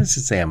let's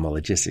just say I'm a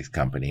logistics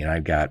company and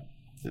I've got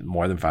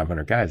more than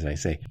 500 guys, and I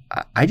say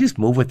I just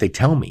move what they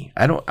tell me.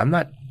 I'm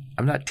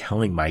not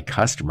telling my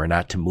customer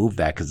not to move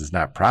that because it's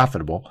not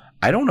profitable.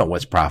 I don't know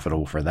what's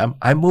profitable for them.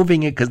 I'm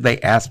moving it because they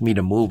asked me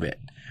to move it.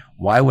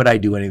 Why would I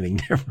do anything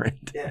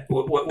different? Yeah.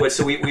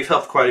 So we've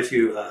helped quite a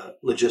few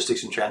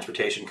logistics and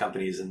transportation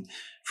companies and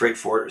freight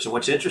forwarders. And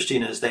what's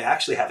interesting is they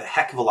actually have a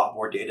heck of a lot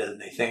more data than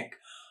they think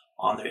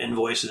on their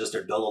invoices,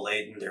 their bill of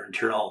lading, their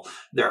internal,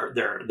 their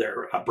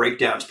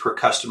breakdowns per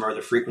customer,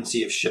 the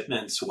frequency of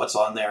shipments, what's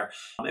on there.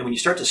 And when you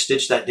start to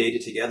stitch that data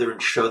together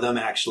and show them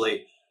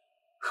actually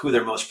who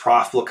their most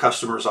profitable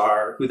customers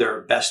are, who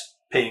their best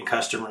paying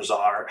customers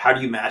are, how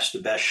do you match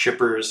the best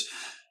shippers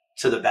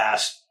to the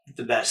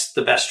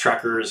best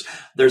truckers?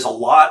 There's a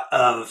lot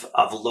of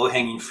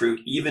low-hanging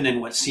fruit, even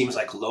in what seems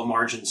like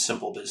low-margin,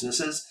 simple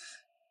businesses,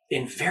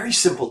 in very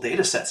simple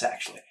data sets,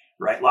 actually,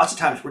 right? Lots of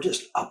times we're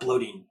just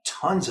uploading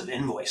tons of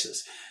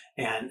invoices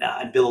and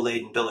bill of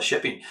lading, bill of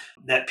shipping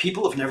that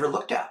people have never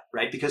looked at,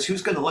 right? Because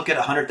who's going to look at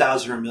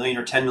 100,000 or a million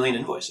or 10 million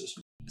invoices?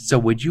 So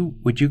would you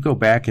go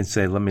back and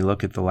say, let me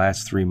look at the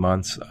last 3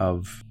 months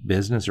of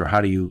business, or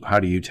how do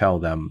you tell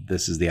them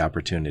this is the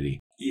opportunity?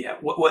 Yeah,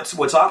 what's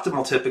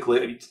optimal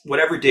typically,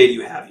 whatever data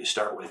you have, you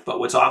start with. But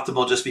what's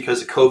optimal, just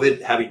because of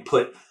COVID having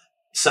put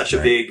such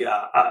a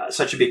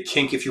big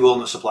kink, if you will, in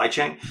the supply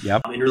chain,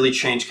 and really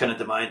changed kind of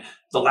demand.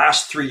 The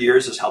last 3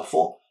 years is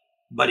helpful,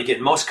 but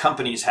again, most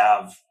companies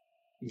have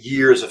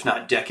years, if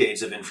not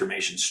decades, of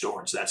information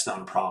stored, so that's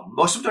not a problem.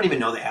 Most of them don't even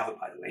know they have it,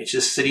 by the way. It's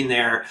just sitting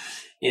there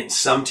in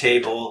some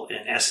table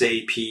in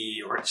SAP,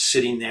 or it's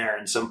sitting there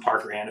in some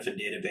Parker Hannifin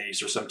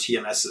database or some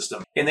TMS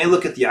system. And they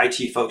look at the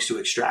IT folks to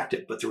extract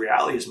it. But the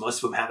reality is most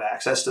of them have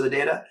access to the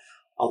data.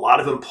 A lot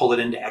of them pull it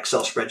into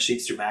Excel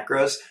spreadsheets through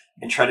macros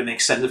and try to make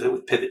sense of it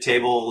with pivot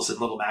tables and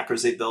little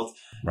macros they built.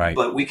 Right.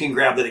 But we can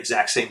grab that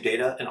exact same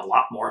data and a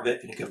lot more of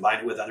it and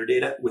combine it with other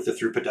data with the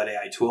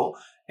Throughput.ai tool,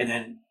 and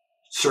then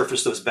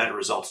surface those better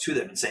results to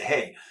them and say,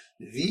 hey,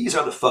 these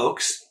are the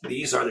folks,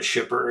 these are the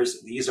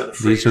shippers, these are the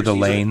freighters, these are the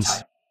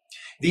lanes.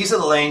 These are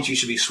the lanes you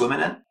should be swimming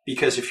in,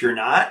 because if you're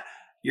not,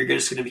 you're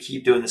just going to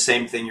keep doing the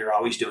same thing you're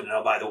always doing. And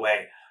oh, by the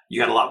way, you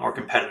got a lot more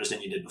competitors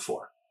than you did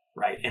before.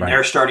 right? And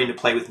they're starting to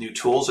play with new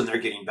tools and they're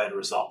getting better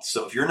results.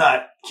 So if you're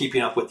not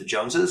keeping up with the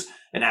Joneses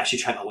and actually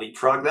trying to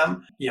leapfrog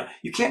them,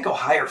 you can't go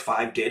hire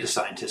 5 data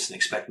scientists and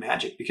expect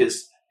magic,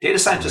 because data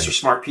scientists are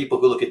smart people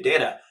who look at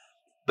data,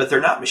 but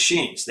they're not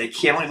machines. They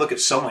can only look at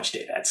so much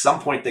data. At some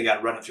point, they got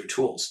to run it through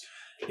tools.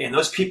 And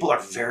those people are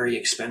very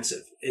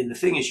expensive. And the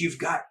thing is, you've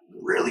got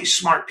really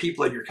smart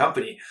people in your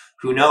company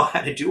who know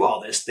how to do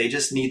all this. They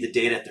just need the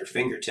data at their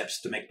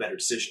fingertips to make better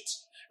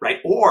decisions, right?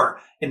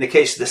 Or in the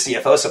case of the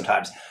CFO,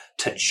 sometimes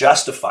to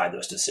justify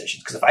those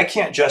decisions. Because if I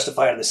can't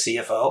justify to the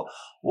CFO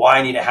why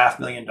I need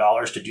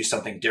 $500,000 to do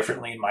something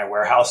differently in my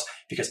warehouse,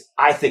 because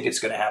I think it's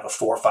going to have a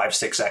 4, 5,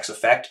 6x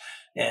effect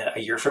a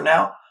year from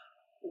now,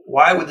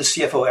 why would the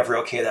CFO ever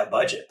okay that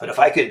budget? But if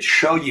I could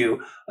show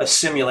you a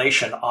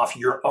simulation off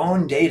your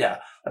own data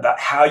about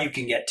how you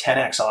can get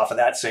 10x off of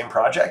that same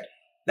project,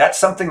 that's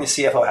something the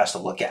CFO has to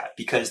look at,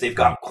 because they've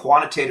got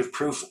quantitative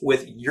proof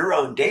with your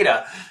own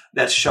data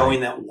that's showing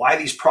that why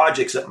these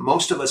projects that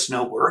most of us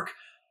know work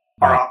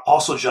are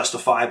also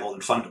justifiable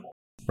and fundable.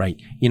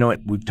 Right. You know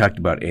what? We've talked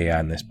about AI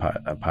on this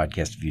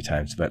podcast a few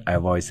times, but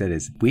I've always said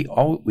is we've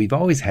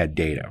always had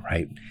data,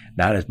 right?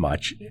 Not as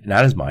much.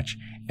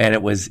 And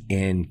it was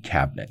in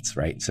cabinets,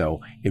 right?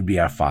 So it'd be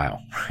a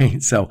file,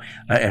 right? So,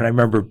 and I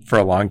remember for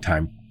a long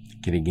time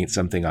getting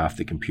something off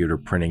the computer,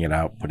 printing it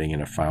out, putting it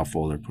in a file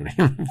folder, putting it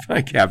in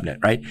a cabinet,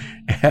 right?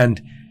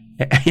 And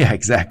yeah,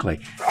 exactly.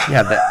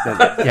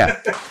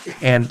 Yeah.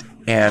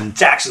 And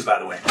taxes, by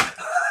the way.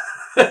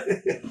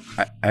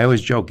 I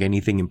always joke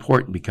anything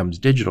important becomes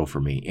digital for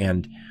me.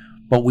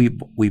 But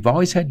we've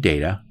always had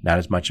data, not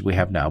as much as we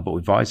have now, but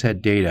we've always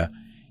had data.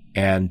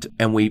 And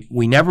we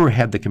never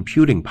had the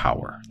computing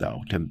power,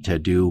 though, to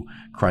do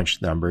crunch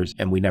numbers,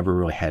 and we never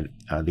really had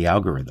the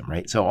algorithm,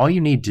 right? So all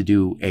you need to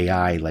do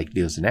AI, like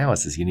those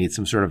analysis, you need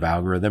some sort of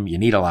algorithm, you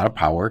need a lot of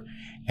power,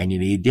 and you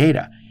need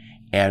data.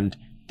 And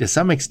to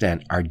some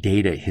extent, our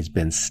data has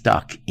been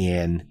stuck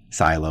in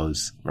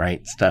silos,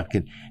 right?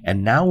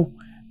 And now,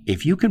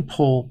 if you can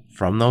pull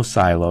from those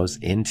silos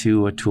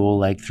into a tool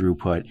like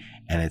Throughput,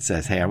 and it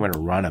says, hey, I'm going to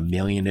run 1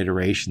 million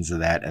iterations of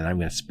that, and I'm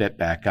going to spit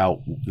back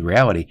out the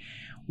reality,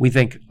 we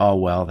think, oh,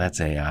 well,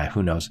 that's AI.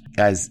 Who knows?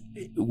 Guys,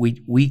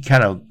 we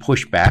kind of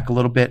push back a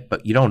little bit,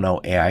 but you don't know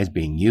AI is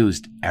being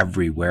used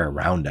everywhere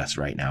around us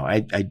right now.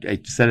 I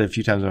said it a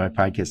few times on my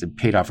podcast. I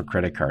paid off a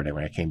credit card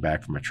when I came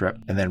back from a trip.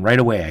 And then right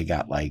away, I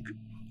got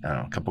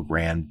a couple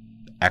grand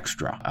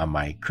extra on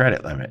my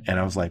credit limit. And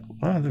I was like,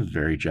 well, that was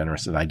very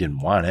generous, and I didn't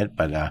want it,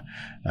 but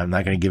I'm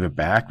not going to give it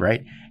back,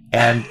 right?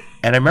 And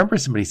I remember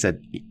somebody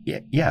said,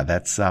 yeah,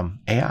 that's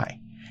AI.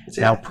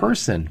 Now, a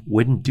person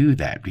wouldn't do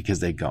that because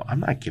they go,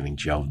 I'm not giving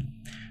Joe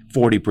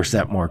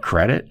 40% more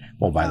credit.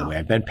 Well, by the way,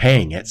 I've been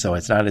paying it, so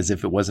it's not as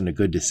if it wasn't a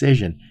good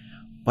decision.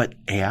 But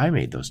AI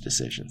made those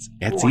decisions.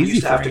 It's easy. You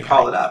used to have to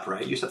call it up,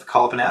 right? You used to have to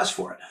call up and ask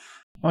for it.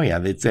 Oh yeah,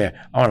 they'd say,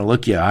 "I want to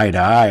look you eye to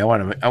eye. I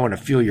want to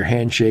feel your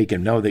handshake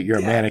and know that you're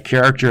a man of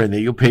character and that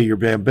you'll pay your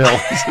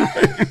bills."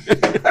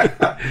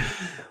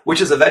 Which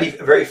is a very,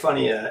 very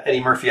funny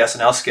Eddie Murphy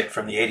SNL skit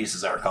from the 80s,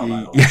 as I recall.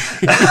 Yeah,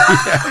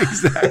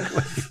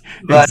 exactly.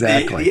 But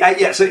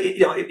so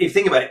if you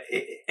think about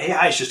it,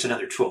 AI is just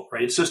another tool,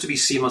 right? It's supposed to be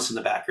seamless in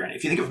the background.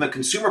 If you think of it from a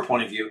consumer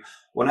point of view,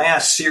 when I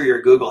ask Siri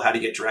or Google how to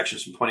get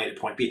directions from point A to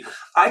point B,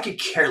 I could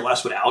care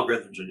less what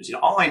algorithms are using.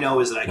 All I know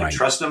is that I can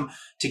trust them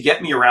to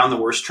get me around the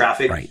worst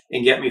traffic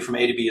and get me from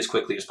A to B as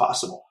quickly as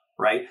possible,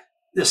 right?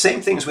 The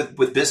same things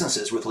with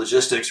businesses, with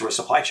logistics, or with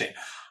supply chain.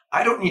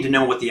 I don't need to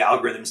know what the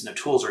algorithms and the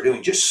tools are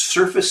doing. Just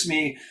surface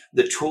me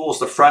the tools,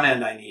 the front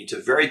end I need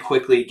to very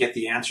quickly get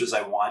the answers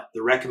I want,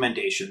 the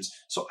recommendations,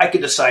 so I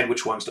can decide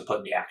which ones to put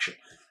into action.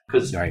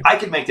 Because I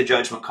can make the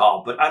judgment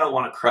call, but I don't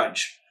want to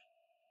crunch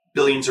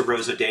billions of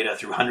rows of data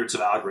through hundreds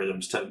of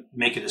algorithms to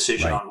make a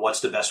decision on what's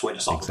the best way to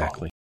solve the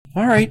problem.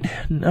 All right,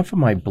 enough of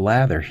my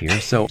blather here.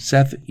 So,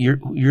 Seth,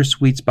 your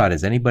sweet spot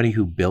is anybody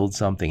who builds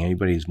something,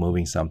 anybody who's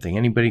moving something,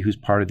 anybody who's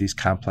part of these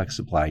complex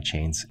supply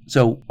chains.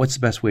 So what's the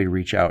best way to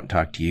reach out and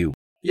talk to you?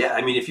 Yeah,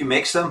 I mean, if you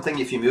make something,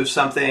 if you move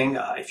something,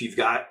 if you've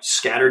got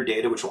scattered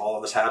data, which all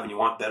of us have, and you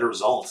want better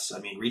results, I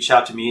mean, reach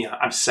out to me.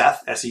 I'm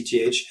Seth,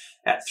 SETH,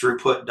 at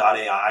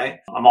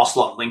throughput.ai. I'm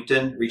also on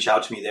LinkedIn. Reach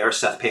out to me there,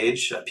 Seth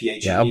Page,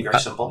 PHE, very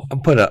simple. I'll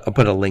put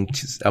a link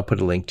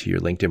to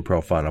your LinkedIn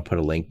profile, and I'll put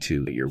a link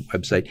to your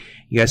website.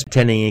 You guys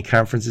attending any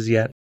conferences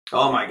yet?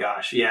 Oh my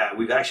gosh, yeah.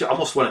 We've actually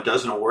almost won a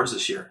dozen awards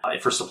this year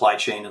for supply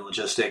chain and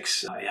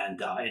logistics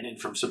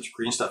and from some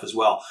green stuff as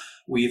well.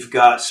 We've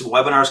got some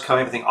webinars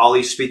coming. I think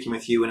Ollie's speaking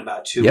with you in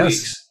about 2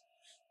 weeks,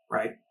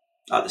 right?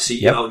 The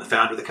CEO and the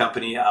founder of the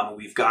company.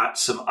 We've got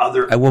some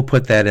other... I will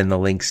put that in the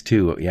links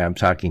too. Yeah, I'm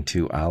talking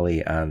to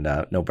Ollie on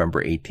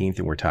November 18th,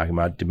 and we're talking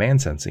about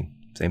demand sensing.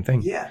 Same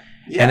thing. Yeah.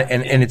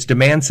 And it's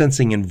demand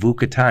sensing in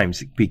VUCA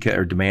times,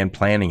 or demand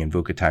planning in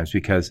VUCA times,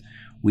 because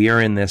we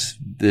are in this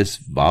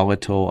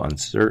volatile,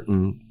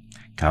 uncertain,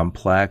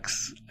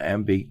 complex,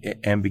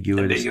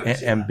 ambiguous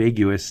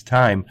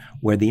time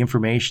where the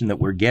information that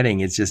we're getting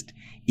is just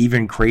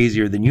even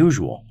crazier than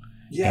usual.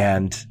 Yeah.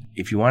 And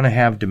if you want to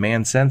have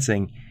demand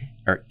sensing,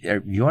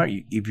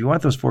 if you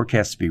want those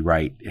forecasts to be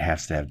right, it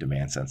has to have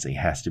demand sensing. It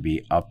has to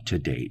be up to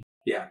date.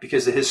 Yeah,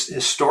 because the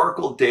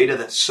historical data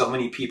that so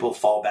many people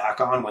fall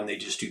back on when they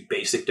just do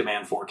basic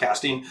demand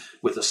forecasting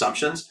with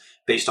assumptions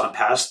based on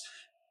past,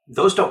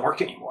 those don't work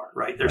anymore,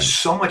 right? There's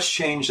so much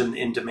change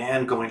in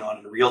demand going on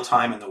in real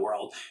time in the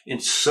world,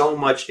 and so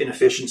much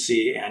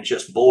inefficiency and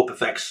just bullwhip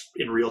effects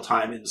in real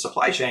time in the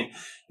supply chain,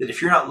 that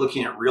if you're not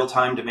looking at real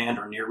time demand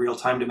or near real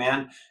time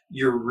demand,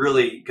 you're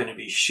really going to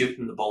be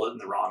shooting the bullet in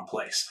the wrong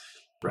place,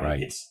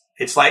 right?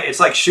 It's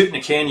like shooting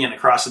a canyon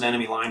across an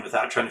enemy line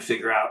without trying to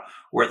figure out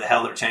where the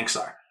hell their tanks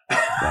are.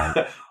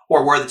 Right.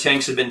 Or where the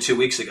tanks had been 2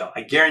 weeks ago.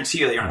 I guarantee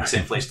you they aren't in the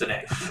same place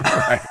today.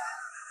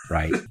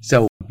 Right.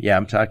 So, yeah,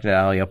 I'm talking to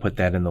Ali. I'll put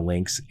that in the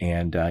links.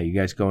 And you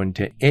guys go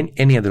into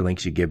any other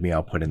links you give me,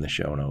 I'll put in the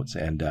show notes.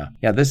 And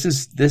this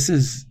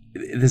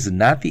is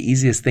not the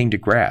easiest thing to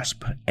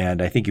grasp.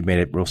 And I think you made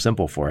it real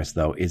simple for us,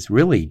 though. It's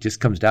really just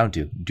comes down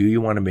to, do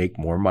you want to make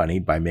more money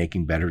by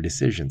making better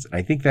decisions? And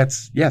I think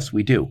yes,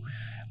 we do.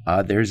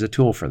 There's a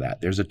tool for that.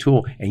 There's a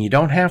tool. And you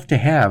don't have to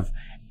have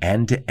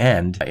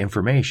end-to-end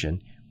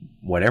information.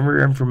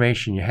 Whatever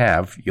information you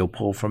have, you'll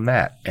pull from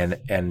that.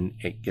 And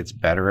it gets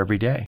better every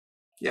day.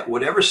 Yeah,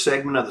 whatever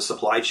segment of the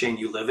supply chain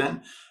you live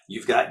in,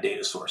 you've got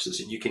data sources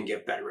and you can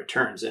get better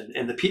returns.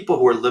 And the people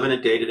who are living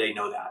it day to day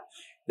know that.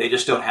 They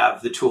just don't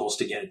have the tools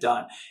to get it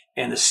done.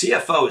 And the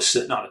CFO is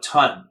sitting on a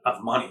ton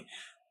of money.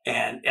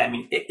 And I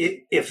mean,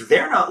 if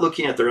they're not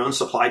looking at their own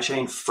supply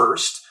chain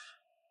first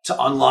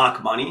to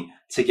unlock money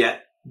to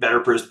get better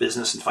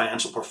business and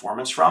financial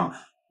performance from,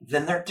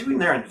 then they're doing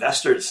their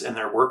investors and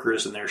their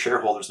workers and their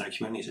shareholders and their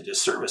communities a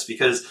disservice,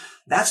 because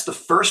that's the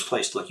first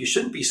place to look. You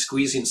shouldn't be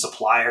squeezing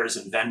suppliers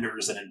and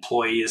vendors and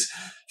employees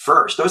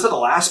first. Those are the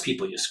last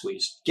people you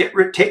squeeze.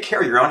 Take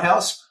care of your own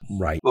house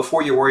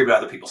before you worry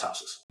about other people's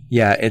houses.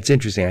 Yeah, it's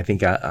interesting. I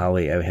think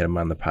Ali, I had him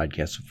on the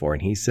podcast before,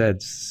 and he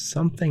said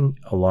something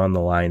along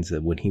the lines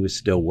that when he was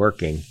still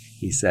working,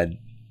 he said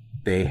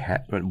they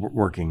had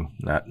working,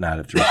 not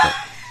at Throughput,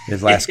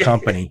 his last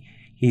company.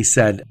 He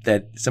said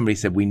that somebody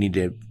said, we need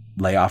to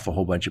lay off a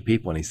whole bunch of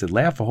people. And he said,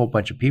 lay off a whole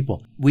bunch of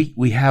people.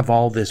 We have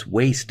all this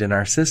waste in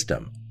our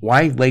system.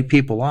 Why lay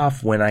people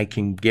off when I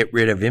can get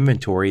rid of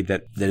inventory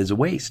that is a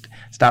waste?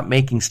 Stop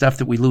making stuff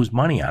that we lose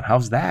money on.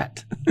 How's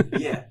that?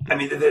 Yeah. I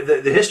mean,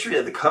 the history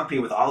of the company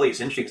with Ali is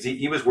interesting, because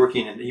he was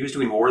working and he was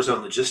doing war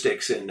zone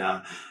logistics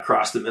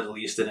across the Middle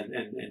East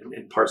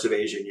and parts of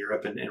Asia and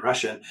Europe and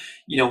Russia.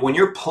 And, when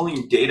you're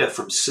pulling data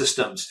from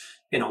systems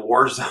in a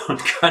war zone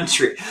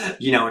country,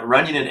 and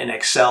running it in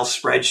Excel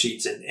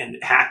spreadsheets and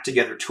hack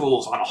together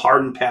tools on a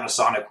hardened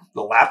Panasonic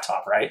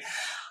laptop, right?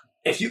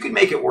 If you can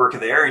make it work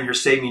there and you're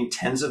saving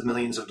tens of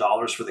millions of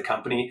dollars for the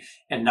company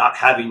and not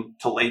having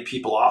to lay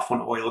people off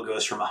when oil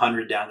goes from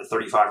 100 down to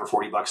 35 or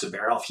 $40 a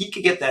barrel, if he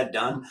could get that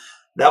done,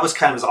 that was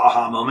kind of his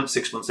aha moment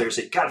 6 months later.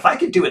 Say, God, if I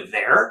could do it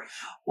there,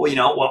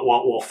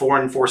 while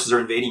foreign forces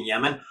are invading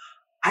Yemen,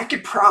 I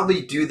could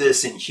probably do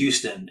this in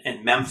Houston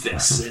and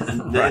Memphis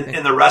and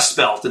in the Rust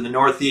Belt and the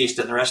Northeast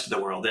and the rest of the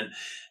world.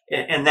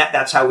 And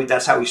that's how we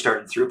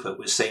started Throughput,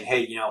 was saying,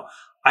 hey,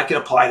 I can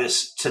apply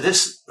this to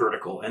this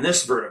vertical and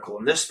this vertical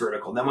and this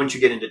vertical. And then once you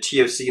get into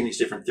TOC and these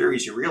different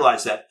theories, you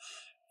realize that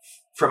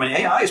from an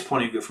AI's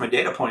point of view, from a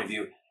data point of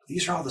view,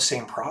 these are all the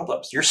same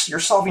problems. You're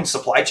solving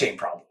supply chain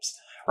problems,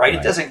 right?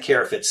 It doesn't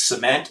care if it's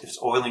cement, if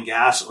it's oil and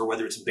gas, or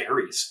whether it's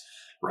berries,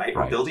 right?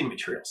 Or building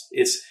materials.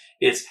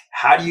 It's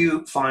how do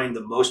you find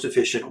the most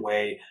efficient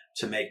way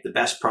to make the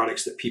best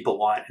products that people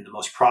want in the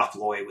most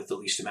profitable way with the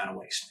least amount of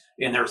waste.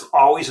 And there's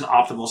always an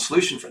optimal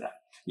solution for that.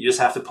 You just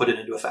have to put it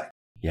into effect.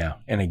 Yeah.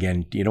 And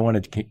again, you don't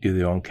want to do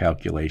your own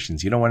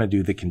calculations. You don't want to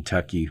do the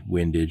Kentucky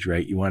windage,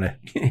 right? You want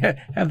to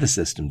have the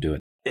system do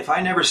it. If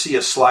I never see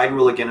a slide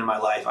rule again in my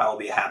life, I will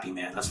be a happy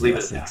man. Let's leave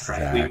it at that,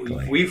 exactly.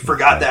 right? We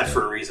forgot that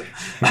for a reason.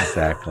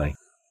 Exactly.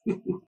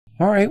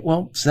 All right.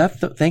 Well,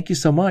 Seth, thank you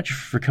so much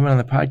for coming on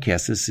the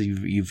podcast.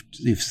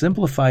 You've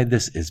simplified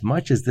this as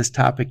much as this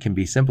topic can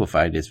be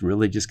simplified. It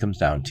really just comes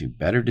down to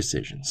better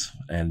decisions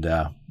and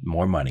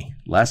more money,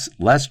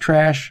 less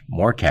trash,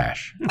 more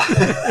cash.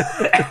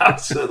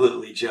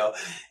 Absolutely, Joe.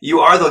 You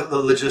are the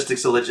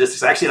logistics of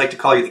logistics. I actually like to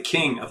call you the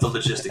king of the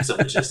logistics of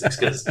logistics,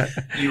 because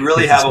you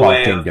really have a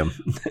way kingdom.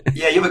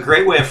 You have a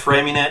great way of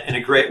framing it and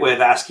a great way of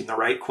asking the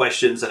right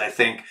questions. And I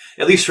think,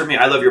 at least for me,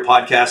 I love your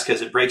podcast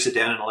because it breaks it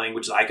down in a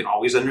language that I can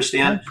always understand.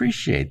 I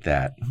appreciate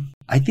that.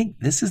 I think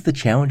this is the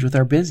challenge with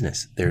our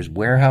business. There's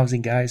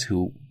warehousing guys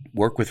who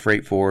work with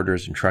freight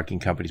forwarders and trucking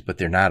companies, but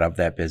they're not of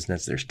that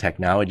business. There's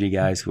technology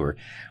guys who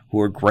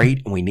are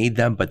great and we need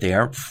them, but they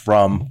aren't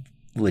from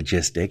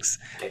logistics.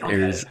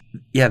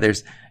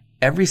 There's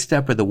every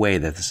step of the way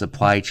that the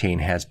supply chain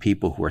has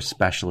people who are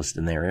specialists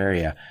in their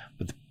area.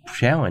 But the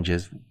challenge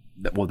is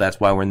Well, that's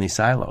why we're in these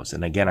silos.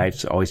 And again, I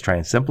always try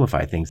and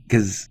simplify things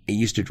because it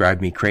used to drive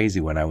me crazy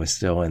when I was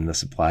still in the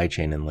supply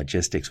chain and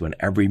logistics, when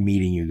every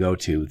meeting you go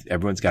to,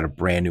 everyone's got a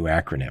brand new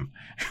acronym.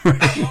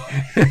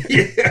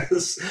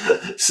 Yes.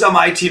 Some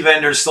IT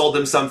vendors sold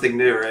them something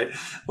new, right?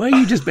 Well,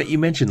 you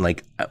mentioned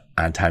like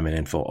on time and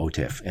info,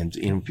 OTIF. And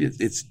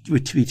it's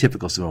to be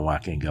typical, someone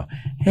walk in and go,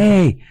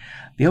 hey,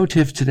 the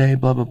OTIF today,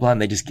 blah, blah, blah.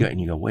 And they just go, and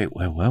you go, wait,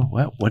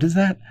 what is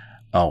that?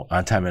 Oh,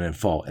 on time and in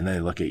full. And then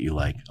they look at you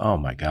like, oh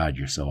my God,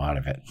 you're so out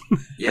of it.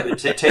 Yeah, but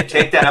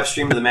take that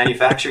upstream to the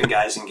manufacturing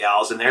guys and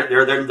gals, and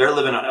they're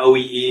living on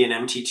OEE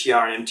and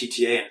MTTR and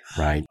MTTA. And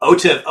right.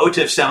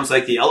 OTIF sounds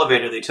like the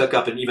elevator they took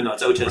up, and even though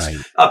it's OTIF's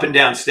Right. up and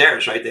down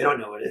stairs, right? They don't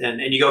know it.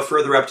 And you go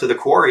further up to the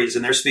quarries,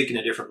 and they're speaking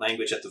a different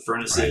language at the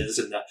furnaces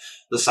and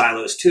the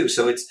silos too.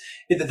 So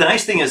the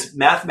nice thing is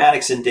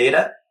mathematics and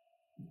data,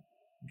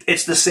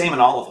 it's the same in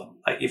all of them.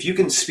 Like if you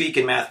can speak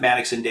in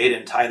mathematics and data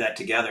and tie that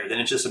together, then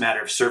it's just a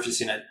matter of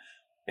surfacing it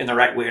in the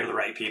right way to the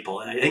right people.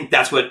 And I think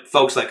that's what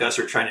folks like us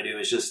are trying to do,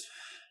 is just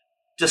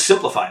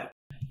simplify it.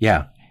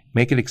 Yeah.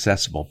 Make it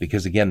accessible,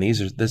 because again,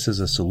 this is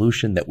a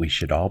solution that we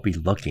should all be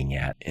looking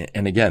at.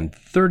 And again,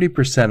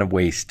 30% of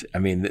waste. I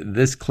mean,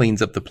 this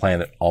cleans up the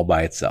planet all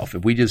by itself.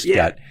 If we just we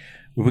got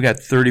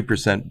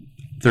 30%,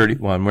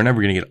 well, we're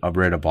never going to get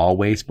rid of all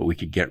waste, but we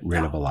could get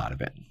rid of a lot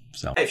of it.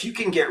 So if you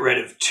can get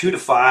rid of 2 to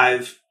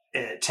 5,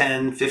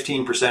 10,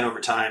 15% over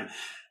time,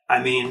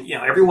 I mean,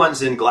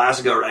 everyone's in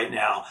Glasgow right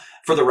now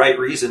for the right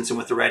reasons and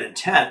with the right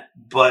intent,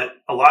 but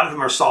a lot of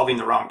them are solving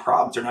the wrong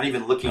problems. They're not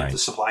even looking at the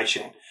supply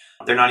chain.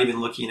 They're not even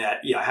looking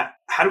at,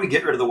 how do we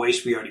get rid of the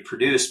waste we already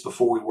produced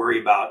before we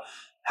worry about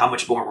how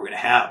much more we're going to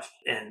have?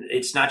 And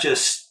it's not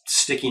just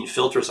sticking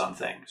filters on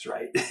things,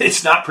 right?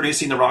 It's not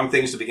producing the wrong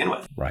things to begin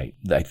with. Right.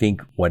 I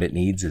think what it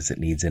needs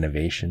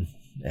innovation.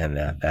 And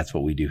that's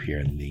what we do here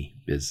in the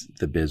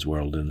biz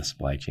world and the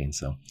supply chain.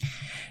 So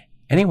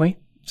anyway,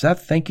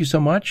 Seth, thank you so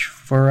much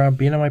for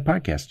being on my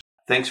podcast.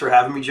 Thanks for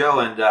having me, Joe.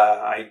 And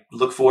I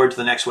look forward to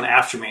the next one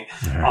after me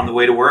on the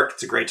way to work.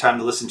 It's a great time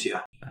to listen to you.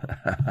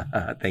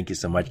 Thank you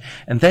so much.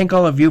 And thank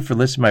all of you for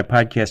listening to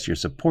my podcast. Your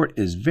support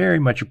is very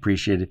much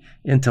appreciated.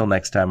 Until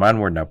next time,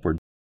 onward and upward.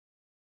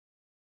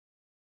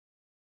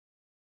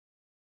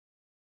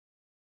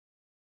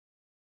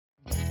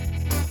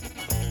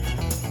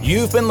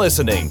 You've been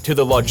listening to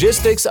the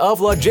Logistics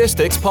of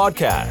Logistics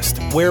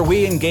podcast, where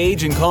we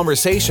engage in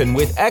conversation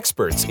with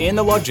experts in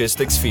the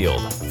logistics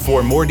field.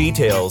 For more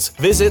details,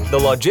 visit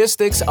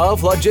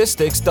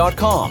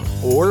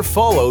thelogisticsoflogistics.com or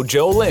follow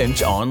Joe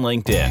Lynch on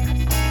LinkedIn.